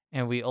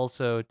 and we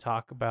also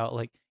talk about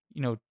like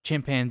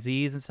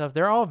chimpanzees and stuff.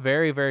 They're all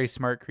very very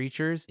smart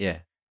creatures. Yeah.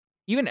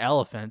 Even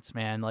elephants,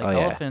 man. Like Oh, yeah.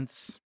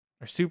 elephants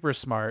are super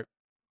smart,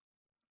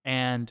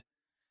 and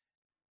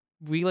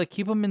we like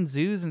keep them in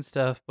zoos and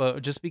stuff,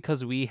 but just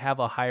because we have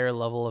a higher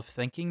level of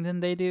thinking than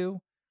they do,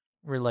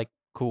 we're like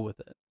cool with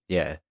it.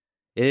 Yeah.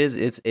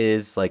 It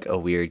is like a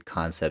weird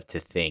concept to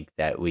think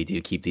that we do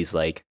keep these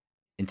like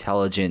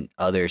intelligent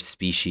other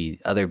species,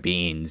 other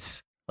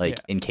beings like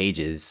Yeah. in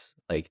cages.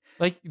 Like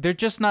Like they're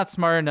just not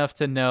smart enough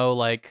to know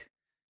like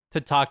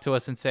to talk to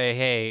us and say,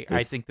 "Hey, I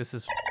This- think this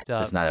is fucked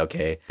up." it's not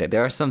okay.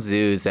 There are some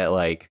zoos that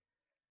like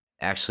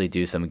actually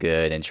do some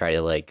good and try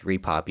to like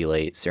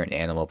repopulate certain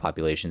animal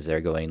populations that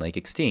are going like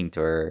extinct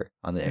or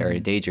or Mhm.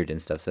 endangered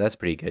and stuff. So that's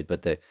pretty good.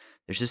 But there's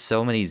just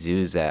so many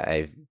zoos that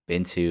I've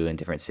been to in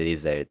different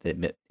cities that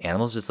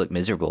animals just look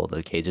miserable.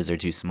 The cages are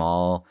too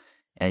small,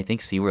 and I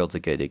think SeaWorld's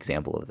a good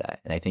example of that.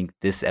 And I think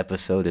this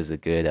episode is a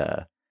good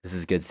a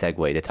good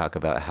segue to talk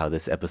about how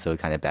this episode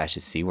kind of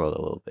bashes SeaWorld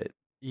a little bit.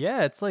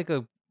 Yeah, it's like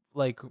a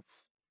like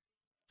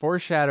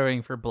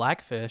foreshadowing for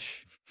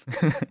Blackfish.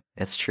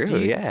 That's true. Do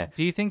you, Yeah,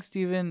 Do you think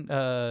Steven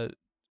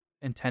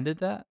intended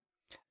that?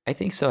 I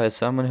think so. As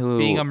someone who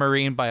Being a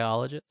marine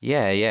biologist?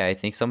 Yeah. I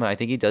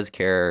think he does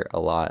care a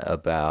lot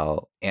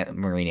about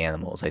marine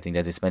animals. I think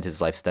that he spent his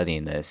life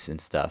studying this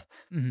and stuff.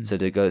 Mhm. So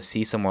to go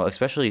see somewhere,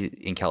 especially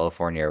in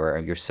California, where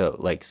you're so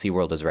like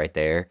SeaWorld is right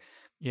there,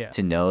 Yeah.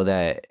 to know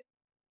that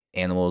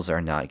animals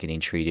are not getting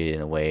treated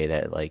in a way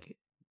that like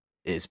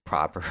is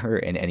proper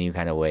in any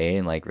kind of way,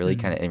 and like really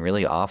Mhm. kind of and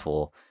really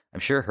awful, I'm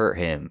sure hurt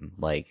him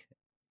like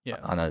Yeah.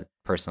 on a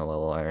personal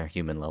level or a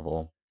human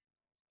level.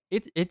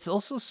 It's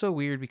also so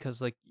weird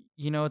because like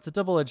it's a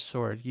double-edged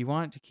sword. You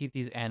want to keep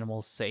these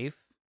animals safe,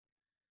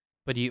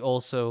 but you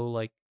also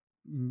like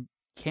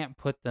can't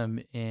put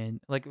them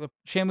in like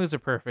Shamu's a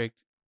perfect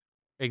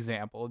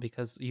example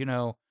because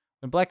when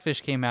Blackfish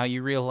came out,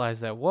 you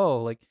realize that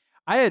whoa, like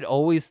I had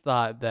always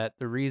thought that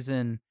the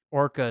reason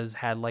orcas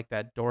had like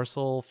that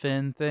dorsal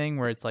fin thing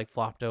where it's like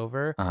flopped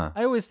over, Uh-huh.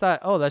 I always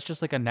thought, oh, that's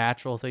just like a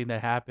natural thing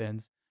that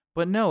happens.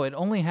 But no, it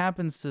only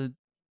happens to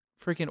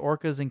freaking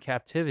orcas in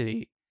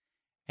captivity.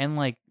 And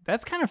like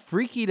that's kind of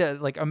freaky to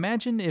like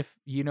imagine if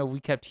we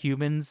kept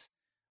humans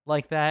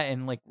like that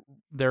and like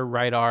their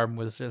right arm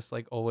was just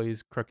like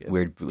always crooked.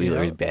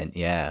 Weird bent.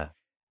 Yeah.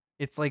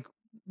 It's like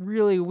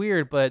really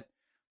weird, but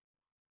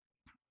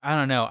I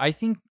don't know. I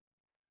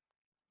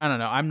don't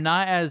know. I'm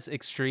not as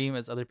extreme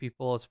as other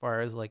people as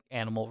far as like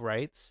animal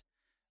rights.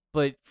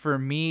 But for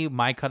me,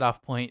 my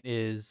cutoff point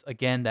is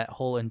again that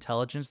whole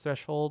intelligence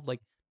threshold.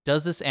 Like,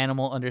 does this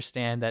animal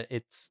understand that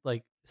it's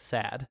like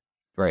sad?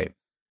 Right.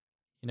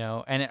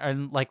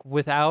 And like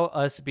without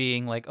us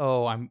being like,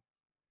 oh, I'm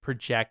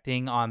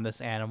projecting on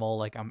this animal,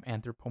 like I'm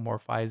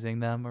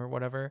anthropomorphizing them or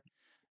whatever.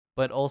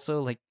 But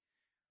also like,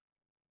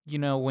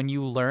 when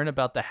you learn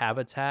about the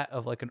habitat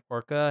of like an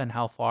orca and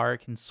how far it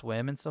can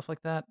swim and stuff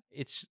like that,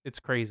 it's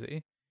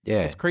crazy. Yeah.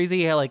 It's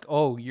crazy how like,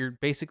 oh, you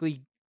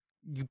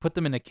put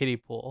them in a kiddie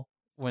pool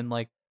when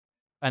like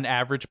an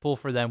average pool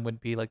for them would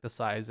be like the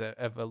size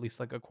of at least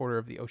like a quarter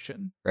of the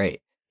ocean.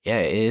 Right. Yeah,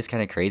 it is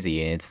kind of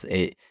crazy, and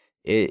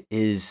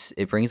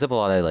it brings up a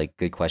lot of like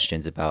good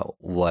questions about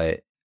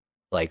what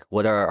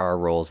are our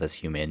roles as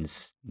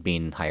humans,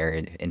 being higher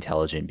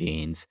intelligent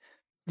beings,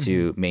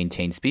 to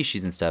maintain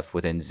species and stuff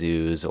within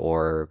zoos,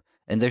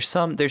 and there's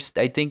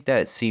I think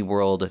that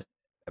SeaWorld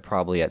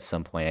probably at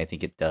some point, I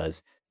think it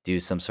does do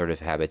some sort of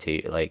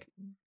habitat like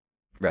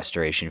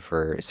restoration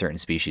for certain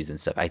species and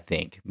stuff. I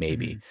think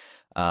maybe.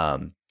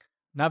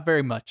 Not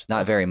very much.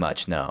 Not very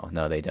much. No,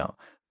 they don't.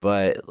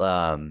 But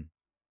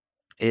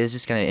it is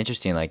just kind of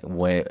interesting. Like,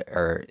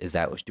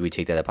 do we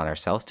take that upon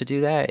ourselves to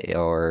do that,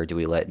 or do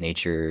we let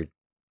nature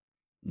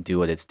do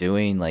what it's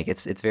doing? Like,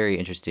 it's very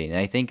interesting. And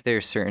I think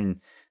there's certain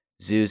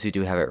zoos who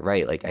do have it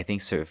right. Like, I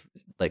think sort of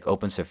like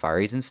open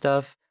safaris and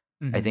stuff.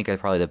 I think are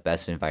probably the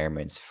best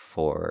environments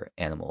for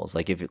animals.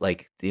 Like if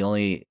like the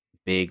only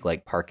big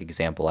like park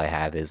example I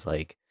have is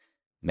like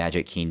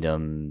Magic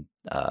Kingdom,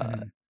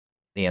 Mm-hmm.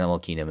 the Animal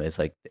Kingdom is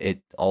like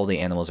it. All the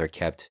animals are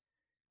kept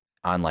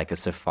on like a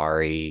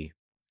safari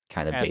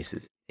kind of As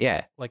basis.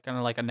 Yeah, like kind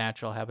of like a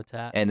natural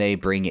habitat. and they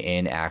bring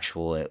in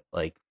actual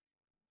like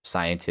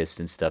scientists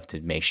and stuff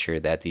to make sure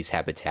that these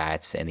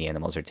habitats and the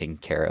animals are taken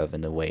care of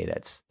in the way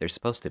that's they're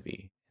supposed to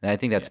be. And I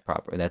think Yeah. that's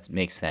proper. That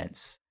makes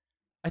sense.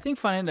 I think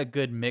finding a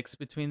good mix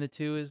between the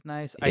two is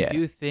nice. I Yeah.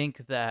 do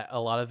think that a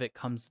lot of it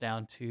comes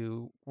down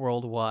to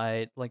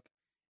worldwide, like,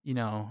 you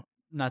know,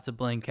 not to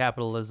blame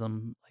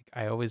capitalism. Like,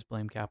 I always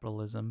blame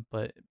capitalism,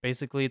 but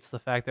basically, it's the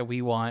fact that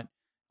we want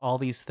all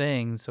these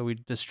things, so we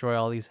destroy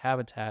all these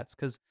habitats.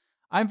 Because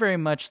I'm very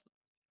much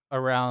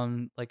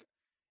around, like,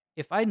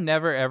 if I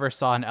never ever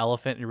saw an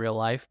elephant in real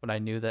life, but I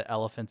knew that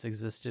elephants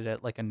existed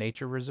at like a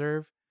nature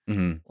reserve,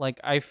 Hmm. like,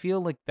 I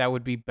feel like that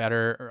would be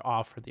better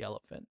off for the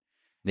elephant.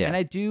 And Yeah.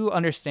 I do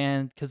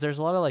understand because there's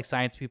a lot of like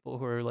science people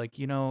who are like,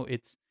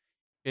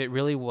 it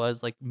really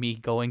was like me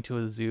going to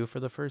a zoo for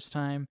the first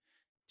time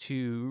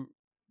to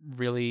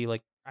really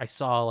like I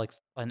saw like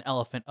an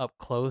elephant up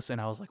close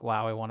and I was like,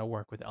 wow, I want to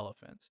work with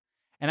elephants.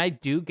 And I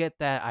do get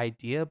that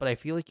idea, but I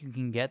feel like you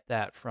can get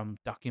that from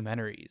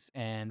documentaries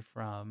and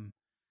from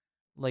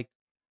like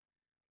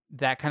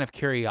that kind of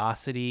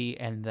curiosity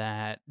and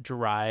that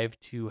drive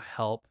to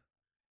help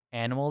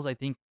animals, I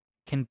think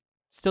can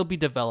still be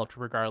developed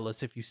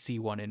regardless if you see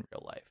one in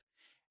real life.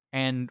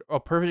 And a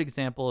perfect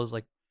example is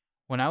like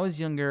when I was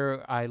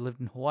younger, I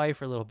lived in Hawaii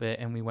for a little bit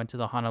and we went to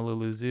the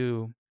Honolulu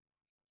Zoo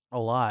a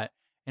lot.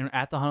 And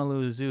at the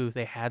Honolulu Zoo,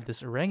 they had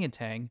this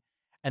orangutan.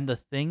 And the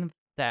thing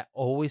that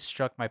always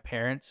struck my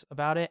parents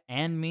about it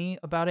and me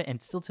about it,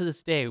 and still to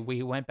this day,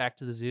 we went back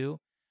to the zoo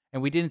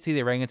and we didn't see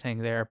the orangutan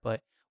there,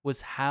 but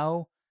was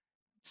how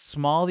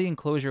small the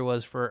enclosure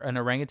was for an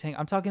orangutan.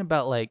 I'm talking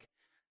about like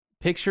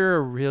picture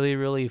a really,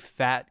 really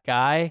fat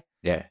guy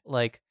Yeah.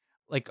 like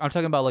I'm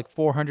talking about like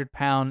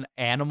 400-pound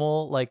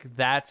animal, like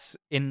that's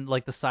in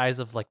like the size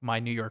of like my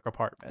New York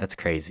apartment. That's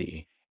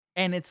crazy.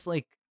 And it's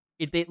like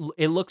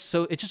it looks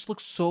so it just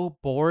looks so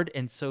bored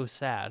and so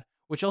sad.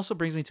 Which also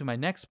brings me to my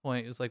next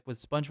point is like with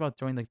SpongeBob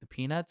throwing like the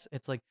peanuts,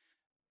 it's like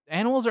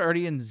animals are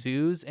already in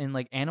zoos and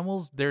like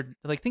animals they're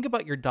like think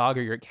about your dog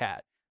or your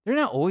cat. They're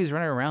not always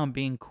running around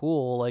being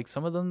cool. Like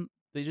some of them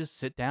they just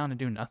sit down and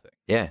do nothing.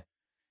 Yeah.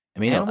 I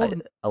mean, Animals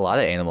a lot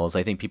of animals,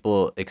 I think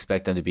people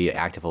expect them to be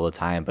active all the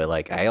time, but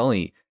like I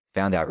only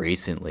found out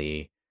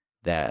recently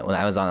that when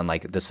I was on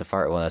like a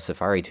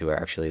safari tour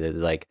actually, that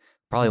like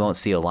probably won't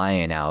see a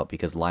lion out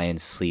because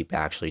lions sleep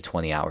actually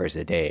 20 hours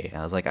a day. And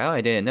I was like, oh,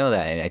 I didn't know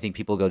that. And I think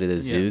people go to the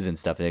Yeah. zoos and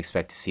stuff and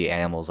expect to see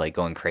animals like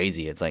going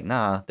crazy. It's like,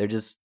 nah, they're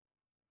just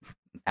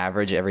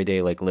average every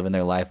day, like living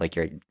their life like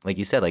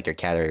you said, like your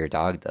cat or your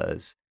dog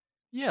does.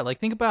 Yeah, like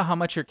think about how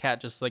much your cat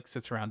just like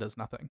sits around does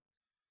nothing.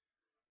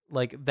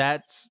 Like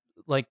that's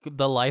like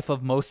the life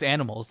of most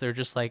animals. They're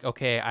just like,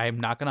 okay, I'm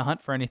not gonna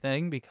hunt for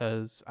anything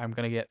because I'm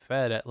gonna get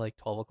fed at like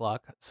 12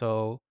 o'clock.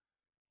 So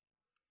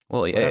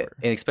Well, yeah, whatever.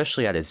 and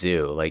especially at a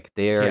zoo, like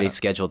they already Yeah.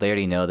 scheduled, they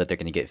already know that they're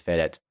going to get fed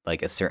at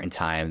like a certain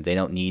time. They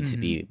don't need to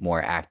Mhm. be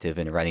more active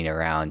and running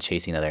around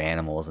chasing other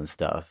animals and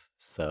stuff.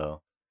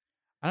 So,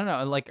 I don't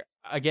know. Like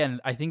again,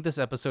 I think this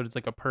episode is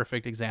like a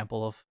perfect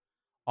example of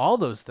all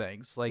those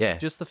things. Like yeah,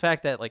 just the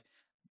fact that like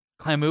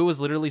Clamu was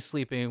literally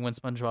sleeping when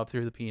SpongeBob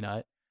threw the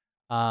peanut.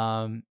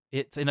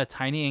 It's in a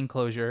tiny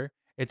enclosure.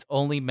 It's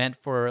only meant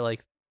for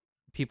like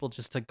people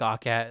just to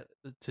gawk at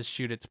to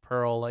shoot its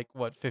pearl like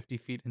what 50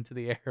 feet into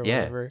the air or yeah,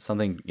 whatever.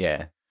 something,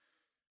 yeah.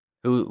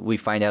 Who we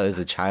find out is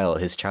his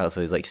child.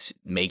 So he's like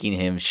making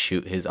him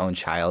shoot his own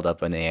child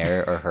up in the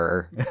air or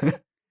her.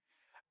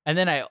 And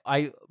then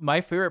I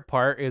my favorite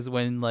part is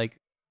when like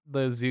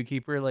the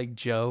zookeeper like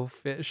Joe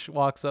Fish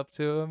walks up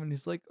to him and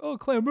he's like, "Oh,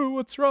 Clamu,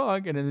 what's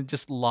wrong?" And then it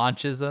just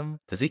launches him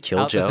Does he kill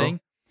out the Joe? thing.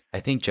 I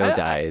think Joe I, I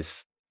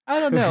dies. I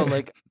don't know.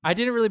 Like I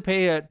didn't really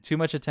pay too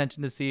much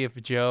attention to see if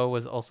Joe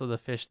was also the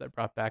fish that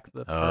brought back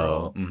the Oh,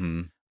 pearl.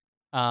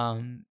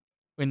 mm-hmm.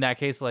 In that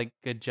case, like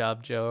good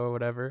job, Joe, or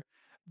whatever.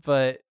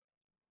 But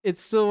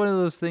it's still one of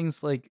those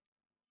things like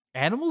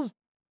animals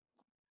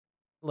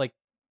like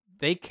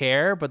they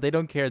care, but they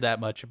don't care that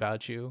much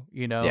about you,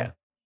 you know? Yeah.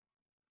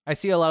 I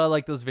see a lot of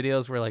like those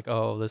videos where like,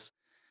 oh, this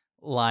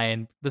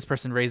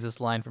person raised this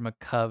lion from a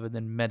cub and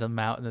then met him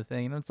out in the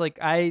thing. And it's like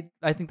I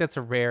think that's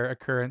a rare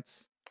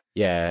occurrence.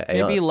 Yeah.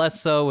 Maybe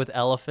less so with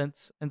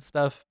elephants and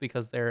stuff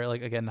because they're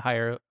like again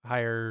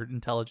higher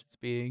intelligence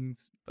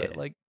beings. But Yeah.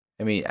 like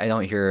I mean, I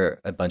don't hear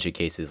a bunch of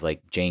cases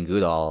like Jane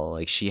Goodall.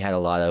 Like she had a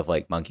lot of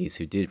like monkeys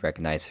who did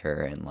recognize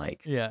her and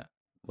like yeah.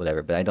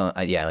 whatever. But I don't.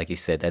 Yeah, like you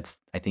said,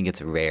 I think it's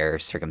a rare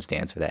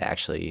circumstance where that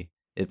actually.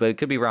 But it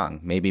could be wrong.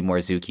 Maybe more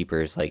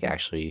zookeepers like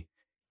actually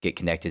get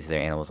connected to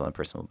their animals on a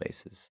personal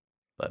basis.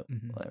 But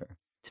Mhm. whatever.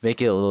 To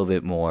make it a little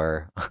bit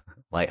more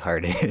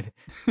lighthearted,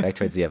 back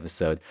towards the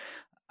episode,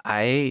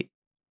 I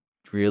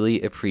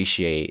really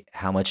appreciate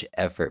how much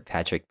effort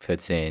Patrick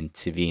puts in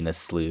to being a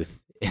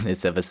sleuth in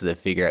this episode to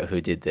figure out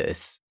who did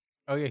this.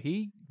 Oh yeah,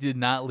 he did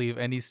not leave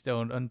any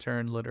stone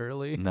unturned.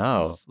 Literally,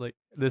 No. just like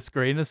this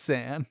grain of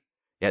sand.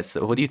 Yeah,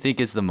 so what do you think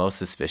is the most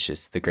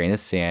suspicious? The grain of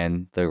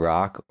sand, the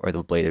rock, or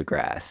the blade of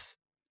grass?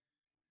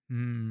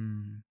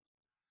 Hmm.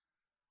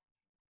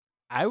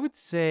 I would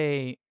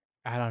say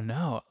I don't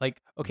know.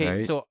 Like, okay, Right?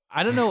 so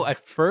I don't know. At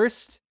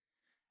first,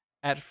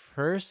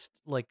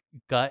 like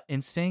gut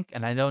instinct,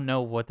 and I don't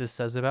know what this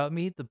says about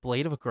me. The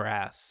blade of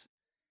grass.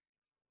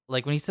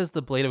 Like when he says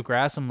the blade of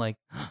grass, I'm like,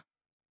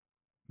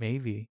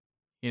 maybe,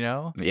 you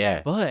know.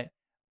 Yeah, But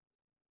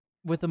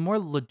with a more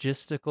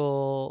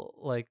logistical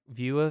like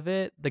view of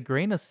it, the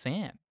grain of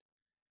sand,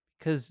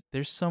 because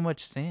there's so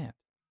much sand,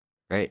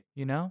 right.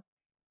 you know.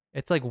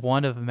 It's like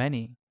one of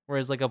many.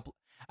 Whereas like I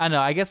don't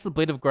know. I guess the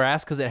blade of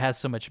grass because it has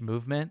so much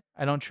movement.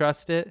 I don't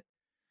trust it.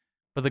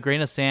 But the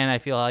grain of sand, I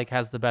feel like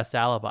has the best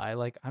alibi.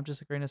 Like I'm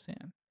just a grain of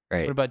sand. What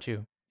Right. about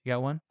you? You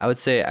got one?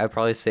 I'd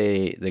probably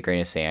say the grain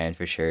of sand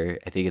for sure.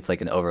 I think it's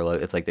like an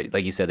overload. It's like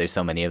like you said, there's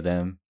so many of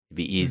them. It'd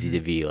be easy to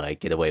be like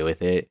get away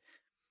with it.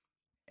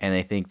 And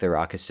I think the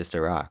rock is just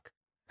a rock.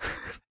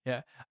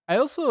 Yeah. I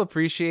also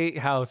appreciate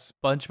how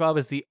SpongeBob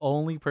is the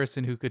only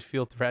person who could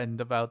feel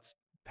threatened about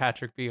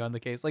Patrick being on the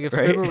case. Like if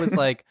Right. Squidward was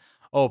like,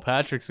 "Oh,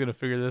 Patrick's gonna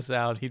figure this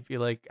out," he'd be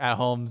like at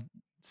home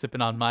sipping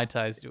on Mai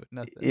Tais doing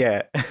nothing.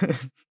 Yeah.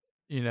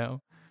 You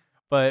know.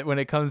 But when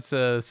it comes to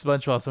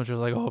SpongeBob, SpongeBob's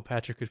like, "Oh,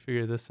 Patrick could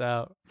figure this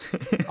out."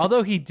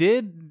 Although he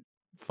did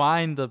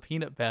find the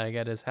peanut bag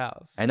at his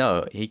house. I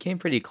know he came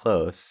pretty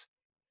close.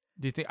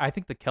 Do you think? I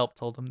think the kelp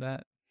told him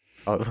that.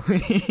 Probably.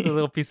 The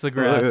little piece of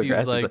The little grass. He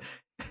grass was is like,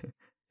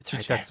 it's to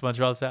right check there.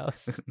 SpongeBob's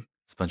house.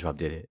 SpongeBob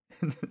did it.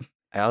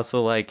 I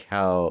also like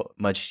how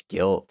much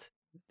guilt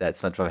that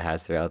SpongeBob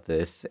has throughout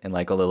this and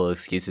like all the little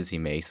excuses he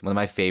makes. One of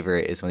my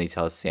favorite is when he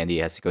tells Sandy he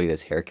has to go get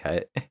his hair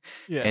cut.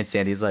 Yeah. And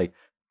Sandy's like,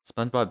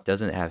 SpongeBob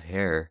doesn't have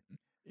hair.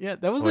 Yeah,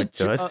 that was Or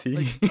does he?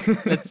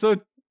 like, that's so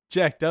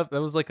jacked up.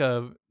 That was like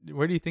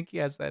where do you think he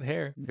has that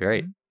hair?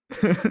 Right.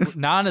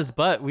 Not on his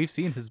butt. We've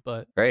seen his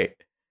butt. Right.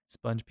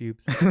 Sponge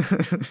pubes.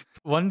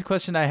 One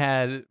question I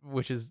had,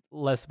 which is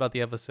less about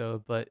the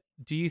episode, but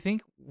do you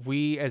think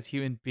we as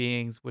human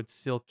beings would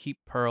still keep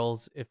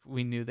pearls if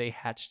we knew they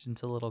hatched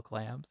into little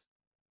clams?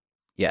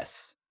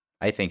 Yes,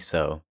 I think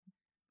so.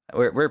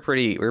 We're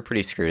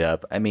pretty screwed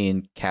up. I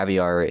mean,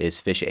 caviar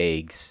is fish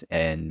eggs,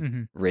 and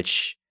Mhm.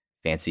 rich,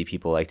 fancy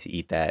people like to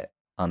eat that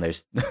on their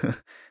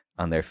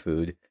on their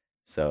food.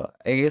 So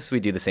I guess we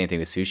do the same thing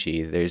with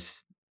sushi.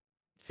 There's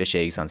fish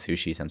eggs on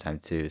sushi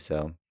sometimes too.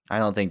 So I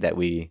don't think that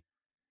we.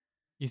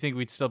 You think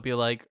we'd still be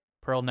like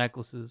pearl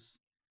necklaces,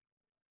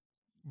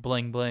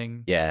 bling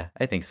bling? Yeah,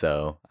 I think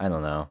so. I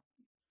don't know.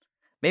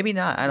 Maybe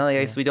not. I don't. I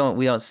guess Yeah.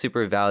 we don't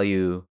super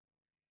value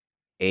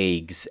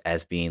eggs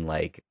as being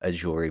like a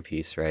jewelry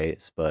piece,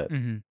 right? But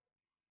Mm-hmm.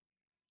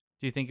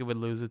 Do you think it would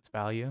lose its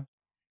value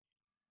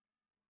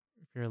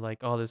if you're like,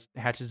 oh, this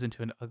hatches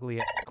into an ugly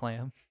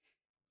clam?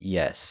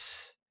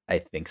 yes, I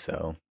think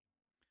so.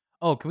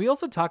 Oh, can we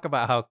also talk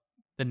about how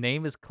the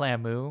name is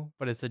Clamu,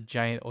 but it's a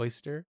giant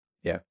oyster?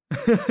 Yeah.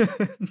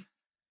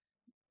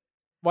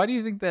 Why do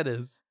you think that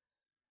is?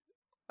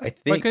 I Why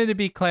think couldn't it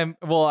be clam?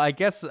 Well, I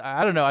guess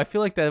I don't know. I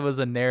feel like that was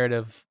a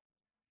narrative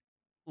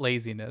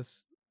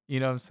laziness. You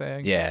know what I'm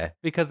saying? yeah.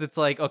 Because it's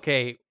like,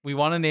 okay, we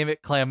want to name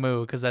it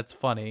Clamu because that's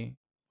funny,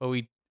 but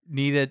we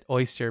need an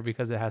oyster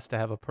because it has to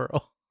have a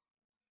pearl.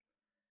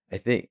 I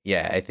think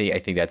I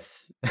think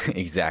that's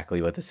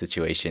exactly what the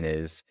situation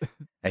is.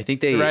 I think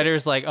The they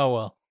writer's like, oh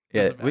well.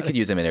 yeah, doesn't we matter. could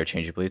use them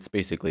interchangeably. It's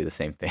basically the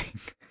same thing.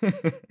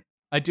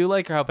 I do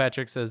like how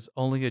Patrick says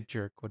only a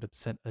jerk would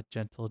upset a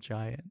gentle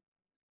giant.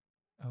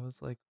 I was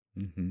like,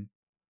 hmm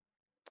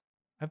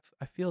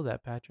I feel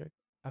that, Patrick.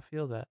 I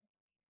feel that.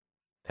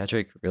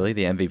 Patrick, really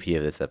the MVP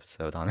of this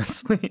episode,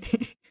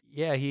 honestly.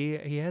 Yeah,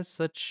 he has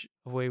such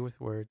a way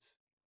with words.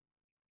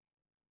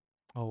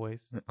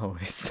 Always.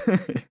 Always.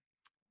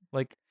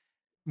 Like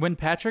when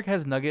Patrick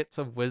has nuggets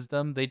of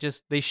wisdom,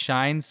 they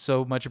shine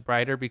so much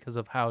brighter because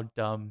of how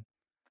dumb.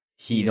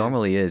 He He is.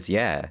 normally is.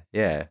 Yeah.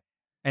 Yeah.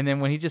 And then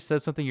when he just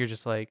says something, you're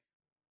just like,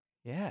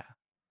 yeah.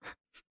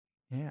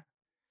 Yeah.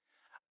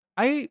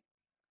 I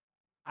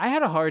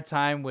had a hard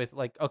time with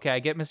like, okay, I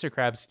get Mr.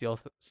 Krabs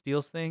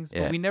steals things,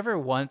 Yeah. but we never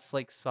once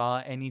like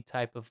saw any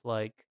type of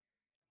like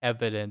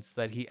evidence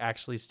that he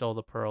actually stole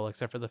the pearl,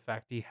 except for the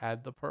fact he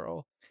had the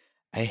pearl.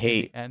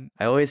 And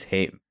I always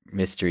hate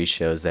mystery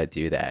shows that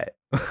do that.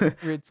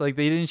 it's like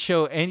they didn't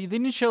show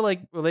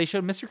like, well, they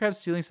showed Mr. Krabs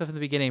stealing stuff in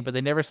the beginning, but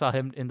they never saw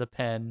him in the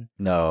pen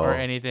No. or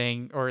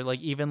anything, or like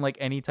even like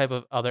any type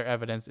of other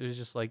evidence. It was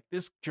just like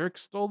this jerk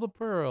stole the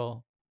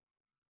pearl.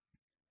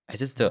 I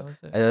just That don't.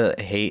 was it. I don't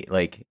hate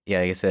like yeah,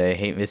 like I said, I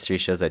hate mystery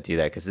shows that do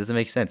that because it doesn't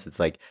make sense. It's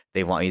like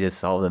they want you to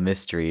solve the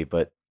mystery,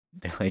 but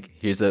they're like,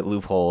 here's a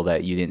loophole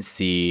that you didn't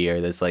see, or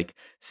this like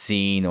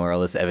scene, or all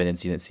this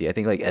evidence you didn't see. I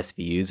think like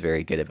SVU is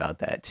very good about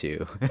that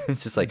too.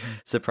 It's just like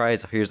Mhm.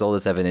 surprise, here's all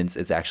this evidence.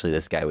 It's actually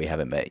this guy we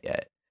haven't met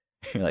yet.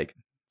 You're like,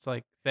 It's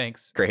like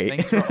thanks, great,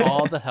 thanks for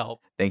all the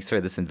help. thanks for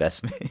this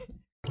investment.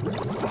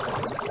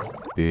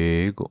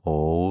 Big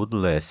old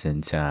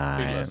lesson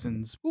time. Big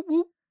lessons. Whoop,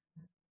 whoop.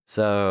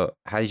 So,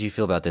 how did you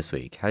feel about this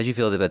week? How did you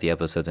feel about the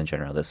episodes in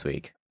general this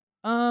week?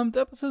 The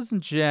episodes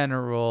in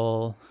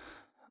general,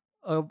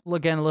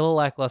 again, a little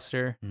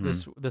lackluster.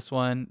 Mhm. This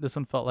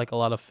one felt like a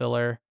lot of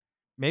filler.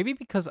 Maybe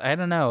because I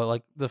don't know,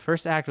 like the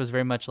first act was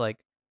very much like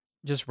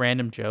just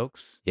random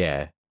jokes,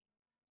 Yeah.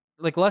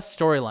 like less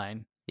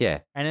storyline. Yeah.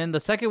 And then the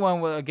second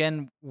one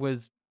again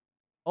was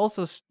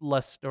also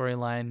less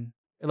storyline.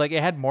 Like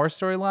it had more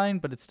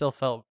storyline, but it still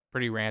felt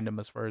pretty random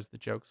as far as the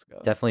jokes go.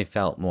 Definitely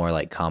felt more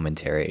like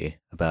commentary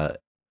about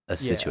a Yeah.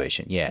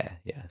 situation. Yeah.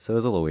 Yeah. So it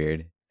was a little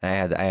weird. I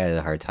had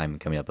a hard time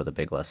coming up with a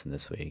big lesson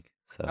this week.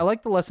 I So,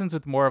 like the lessons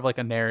with more of like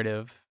a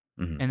narrative,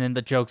 mhm. and then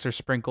the jokes are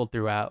sprinkled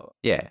throughout.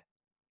 Yeah.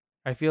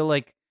 I feel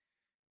like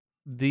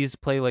these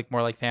play like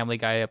more like Family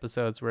Guy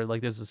episodes where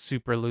like there's a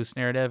super loose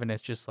narrative and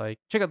it's just like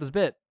check out this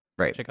bit,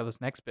 Right. check out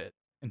this next bit,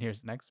 and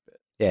here's the next bit.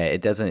 Yeah,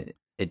 it doesn't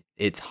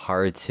it's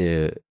hard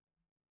to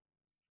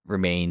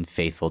remain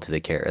faithful to the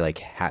character, like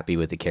happy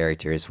with the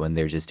characters when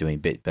they're just doing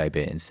bit by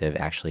bit instead of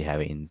actually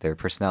having their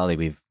personality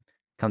we've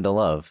come to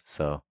love.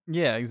 So,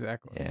 Yeah,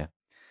 exactly. yeah.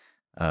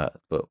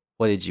 But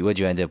what'd you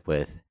end up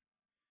with?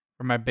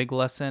 For my big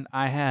lesson,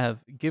 I have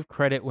give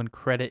credit when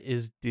credit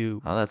is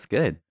due. Oh, that's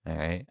good. All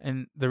right.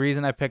 And the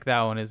reason I picked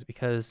that one is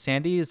because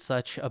Sandy is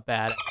such a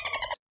bad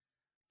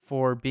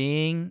for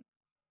being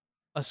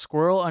a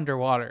squirrel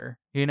underwater,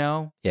 you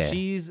know? Yeah.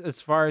 She's,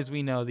 as far as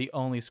we know, the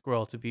only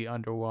squirrel to be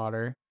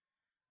underwater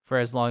for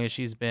as long as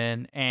she's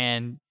been.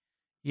 And,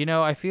 you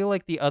know, I feel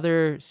like the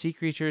other sea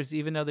creatures,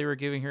 even though they were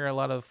giving her a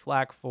lot of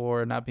flack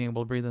for not being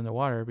able to breathe in the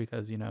water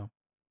because, you know,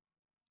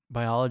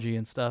 biology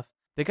and stuff,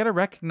 they got to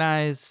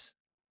recognize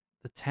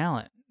the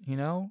talent, you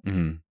know?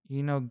 Hmm.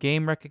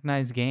 Game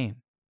recognize game.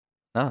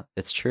 Oh,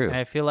 it's true. And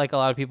I feel like a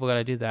lot of people got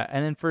to do that.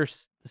 And then for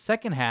the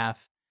second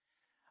half,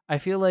 I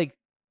feel like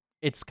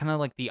it's kind of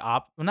like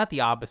well, not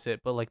the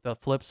opposite, but like the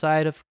flip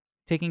side of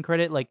taking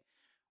credit. Like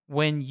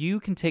when you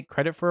can take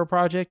credit for a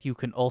project, you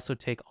can also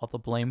take all the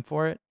blame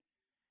for it.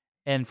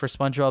 And for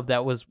SpongeBob,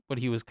 that was what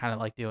he was kind of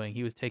like doing.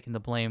 He was taking the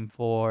blame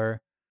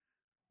for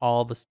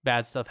all the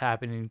bad stuff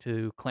happening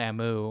to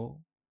Clamu.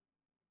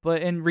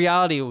 But in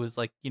reality, it was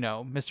like,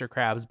 Mr.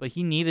 Krabs, but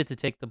he needed to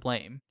take the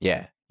blame.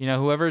 Yeah.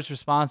 Whoever's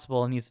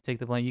responsible needs to take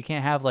the blame. You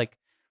can't have like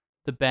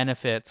the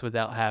benefits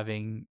without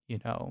having,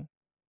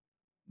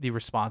 the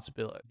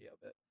responsibility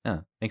of it.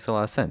 Oh, makes a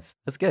lot of sense.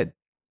 That's good.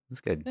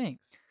 That's good.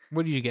 Thanks.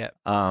 What did you get?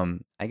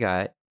 I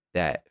got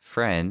that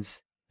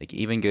friends, like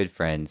even good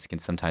friends, can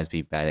sometimes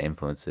be bad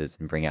influences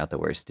and bring out the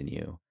worst in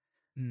you.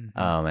 Mhm.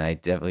 And I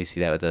definitely see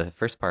that with the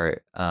first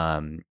part.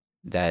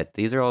 That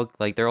these are all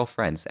like they're all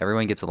friends.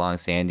 Everyone gets along.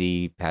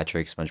 Sandy,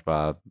 Patrick,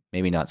 SpongeBob,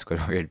 maybe not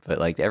Squidward, but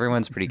like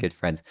everyone's pretty good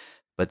friends.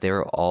 But they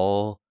were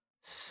all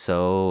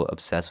so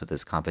obsessed with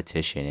this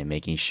competition and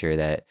making sure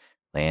that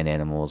land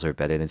animals are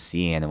better than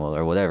sea animal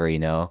or whatever,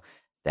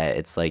 that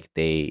it's like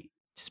they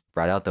just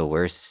brought out the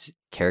worst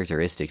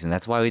characteristics. And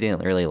that's why we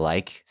didn't really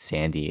like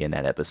Sandy in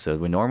that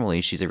episode, when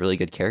normally she's a really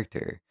good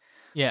character.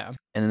 Yeah.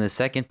 And then the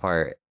second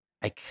part,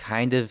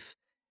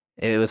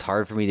 it was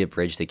hard for me to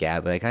bridge the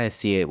gap, but I kind of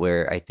see it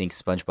where I think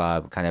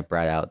SpongeBob kind of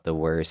brought out the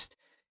worst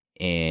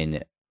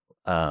in,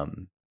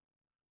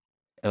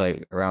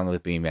 like around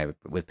with being mad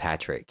with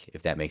Patrick,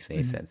 if that makes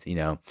any Mhm. sense.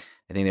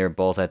 I think they were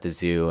both at the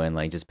zoo, and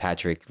like just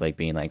Patrick like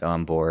being like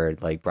on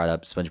board, like brought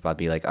up SpongeBob,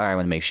 be like, all right, I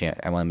want to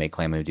make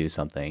Clamu do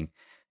something.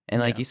 And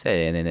like Yeah. you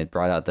said, and then it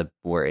brought out the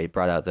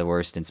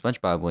worst in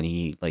SpongeBob when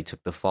he like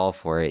took the fall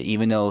for it,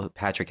 even though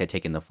Patrick had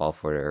taken the fall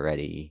for it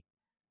already.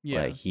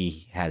 Yeah. Like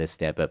he had to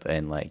step up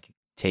and like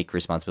take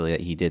responsibility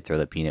that he did throw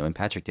the peanut when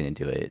Patrick didn't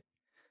do it.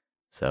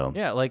 So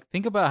Yeah, like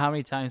think about how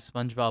many times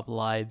SpongeBob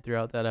lied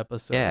throughout that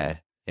episode.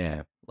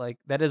 yeah. Like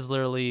that is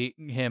literally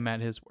him at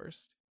his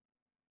worst.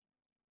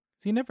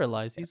 'Cause he never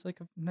lies. He's like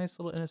a nice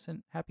little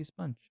innocent, happy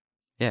sponge.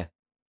 Yeah.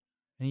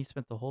 And he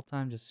spent the whole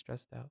time just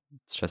stressed out.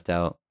 Stressed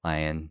out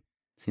lion.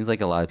 Seems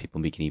like a lot of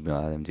people in Bikini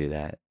Bottom do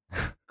that.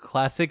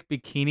 Classic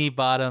bikini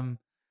bottom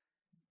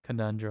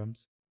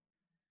conundrums.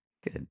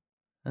 Good.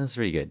 That's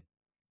pretty good.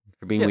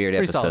 For being Yeah, weird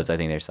pretty episodes, solid. I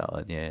think they're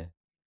solid. Yeah.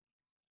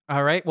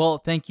 All right. Well,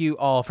 thank you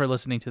all for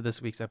listening to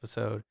this week's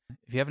episode.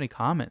 If you have any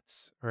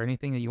comments or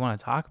anything that you want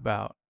to talk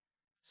about,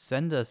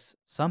 send us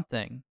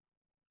something,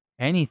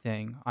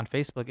 anything on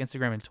Facebook,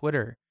 Instagram, and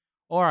Twitter,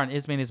 or on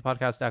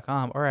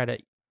ismainizapodcast.com, or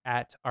at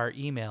our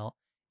email,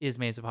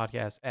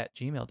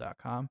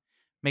 ismainizapodcast@gmail.com.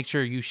 Make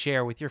sure you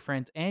share with your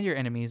friends and your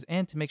enemies,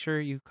 and to make sure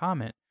you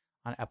comment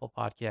on Apple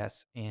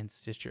Podcasts and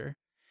Stitcher.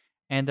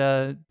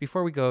 And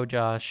before we go,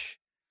 Josh,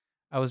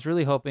 I was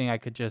really hoping I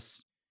could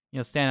just,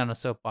 stand on a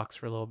soapbox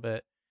for a little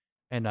bit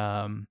and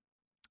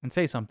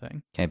say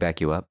something. Can I back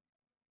you up?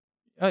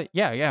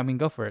 Yeah. I mean,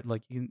 go for it.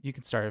 Like you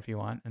can start if you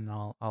want, and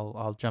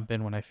I'll jump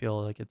in when I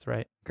feel like it's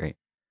right. Great.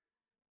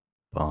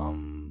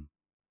 Bum.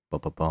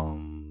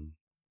 Bum.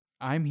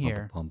 I'm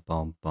here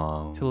Bum.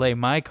 to lay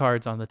my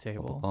cards on the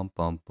table,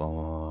 Bum.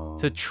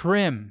 to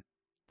trim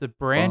the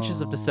branches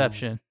of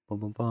deception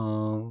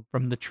Bum.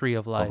 from the tree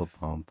of life,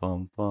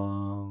 Bum.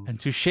 and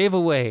to shave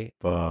away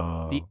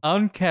the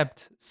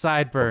unkept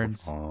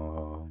sideburns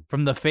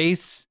from the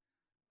face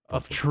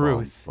of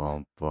truth.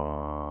 Bum,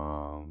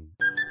 bum,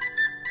 bum.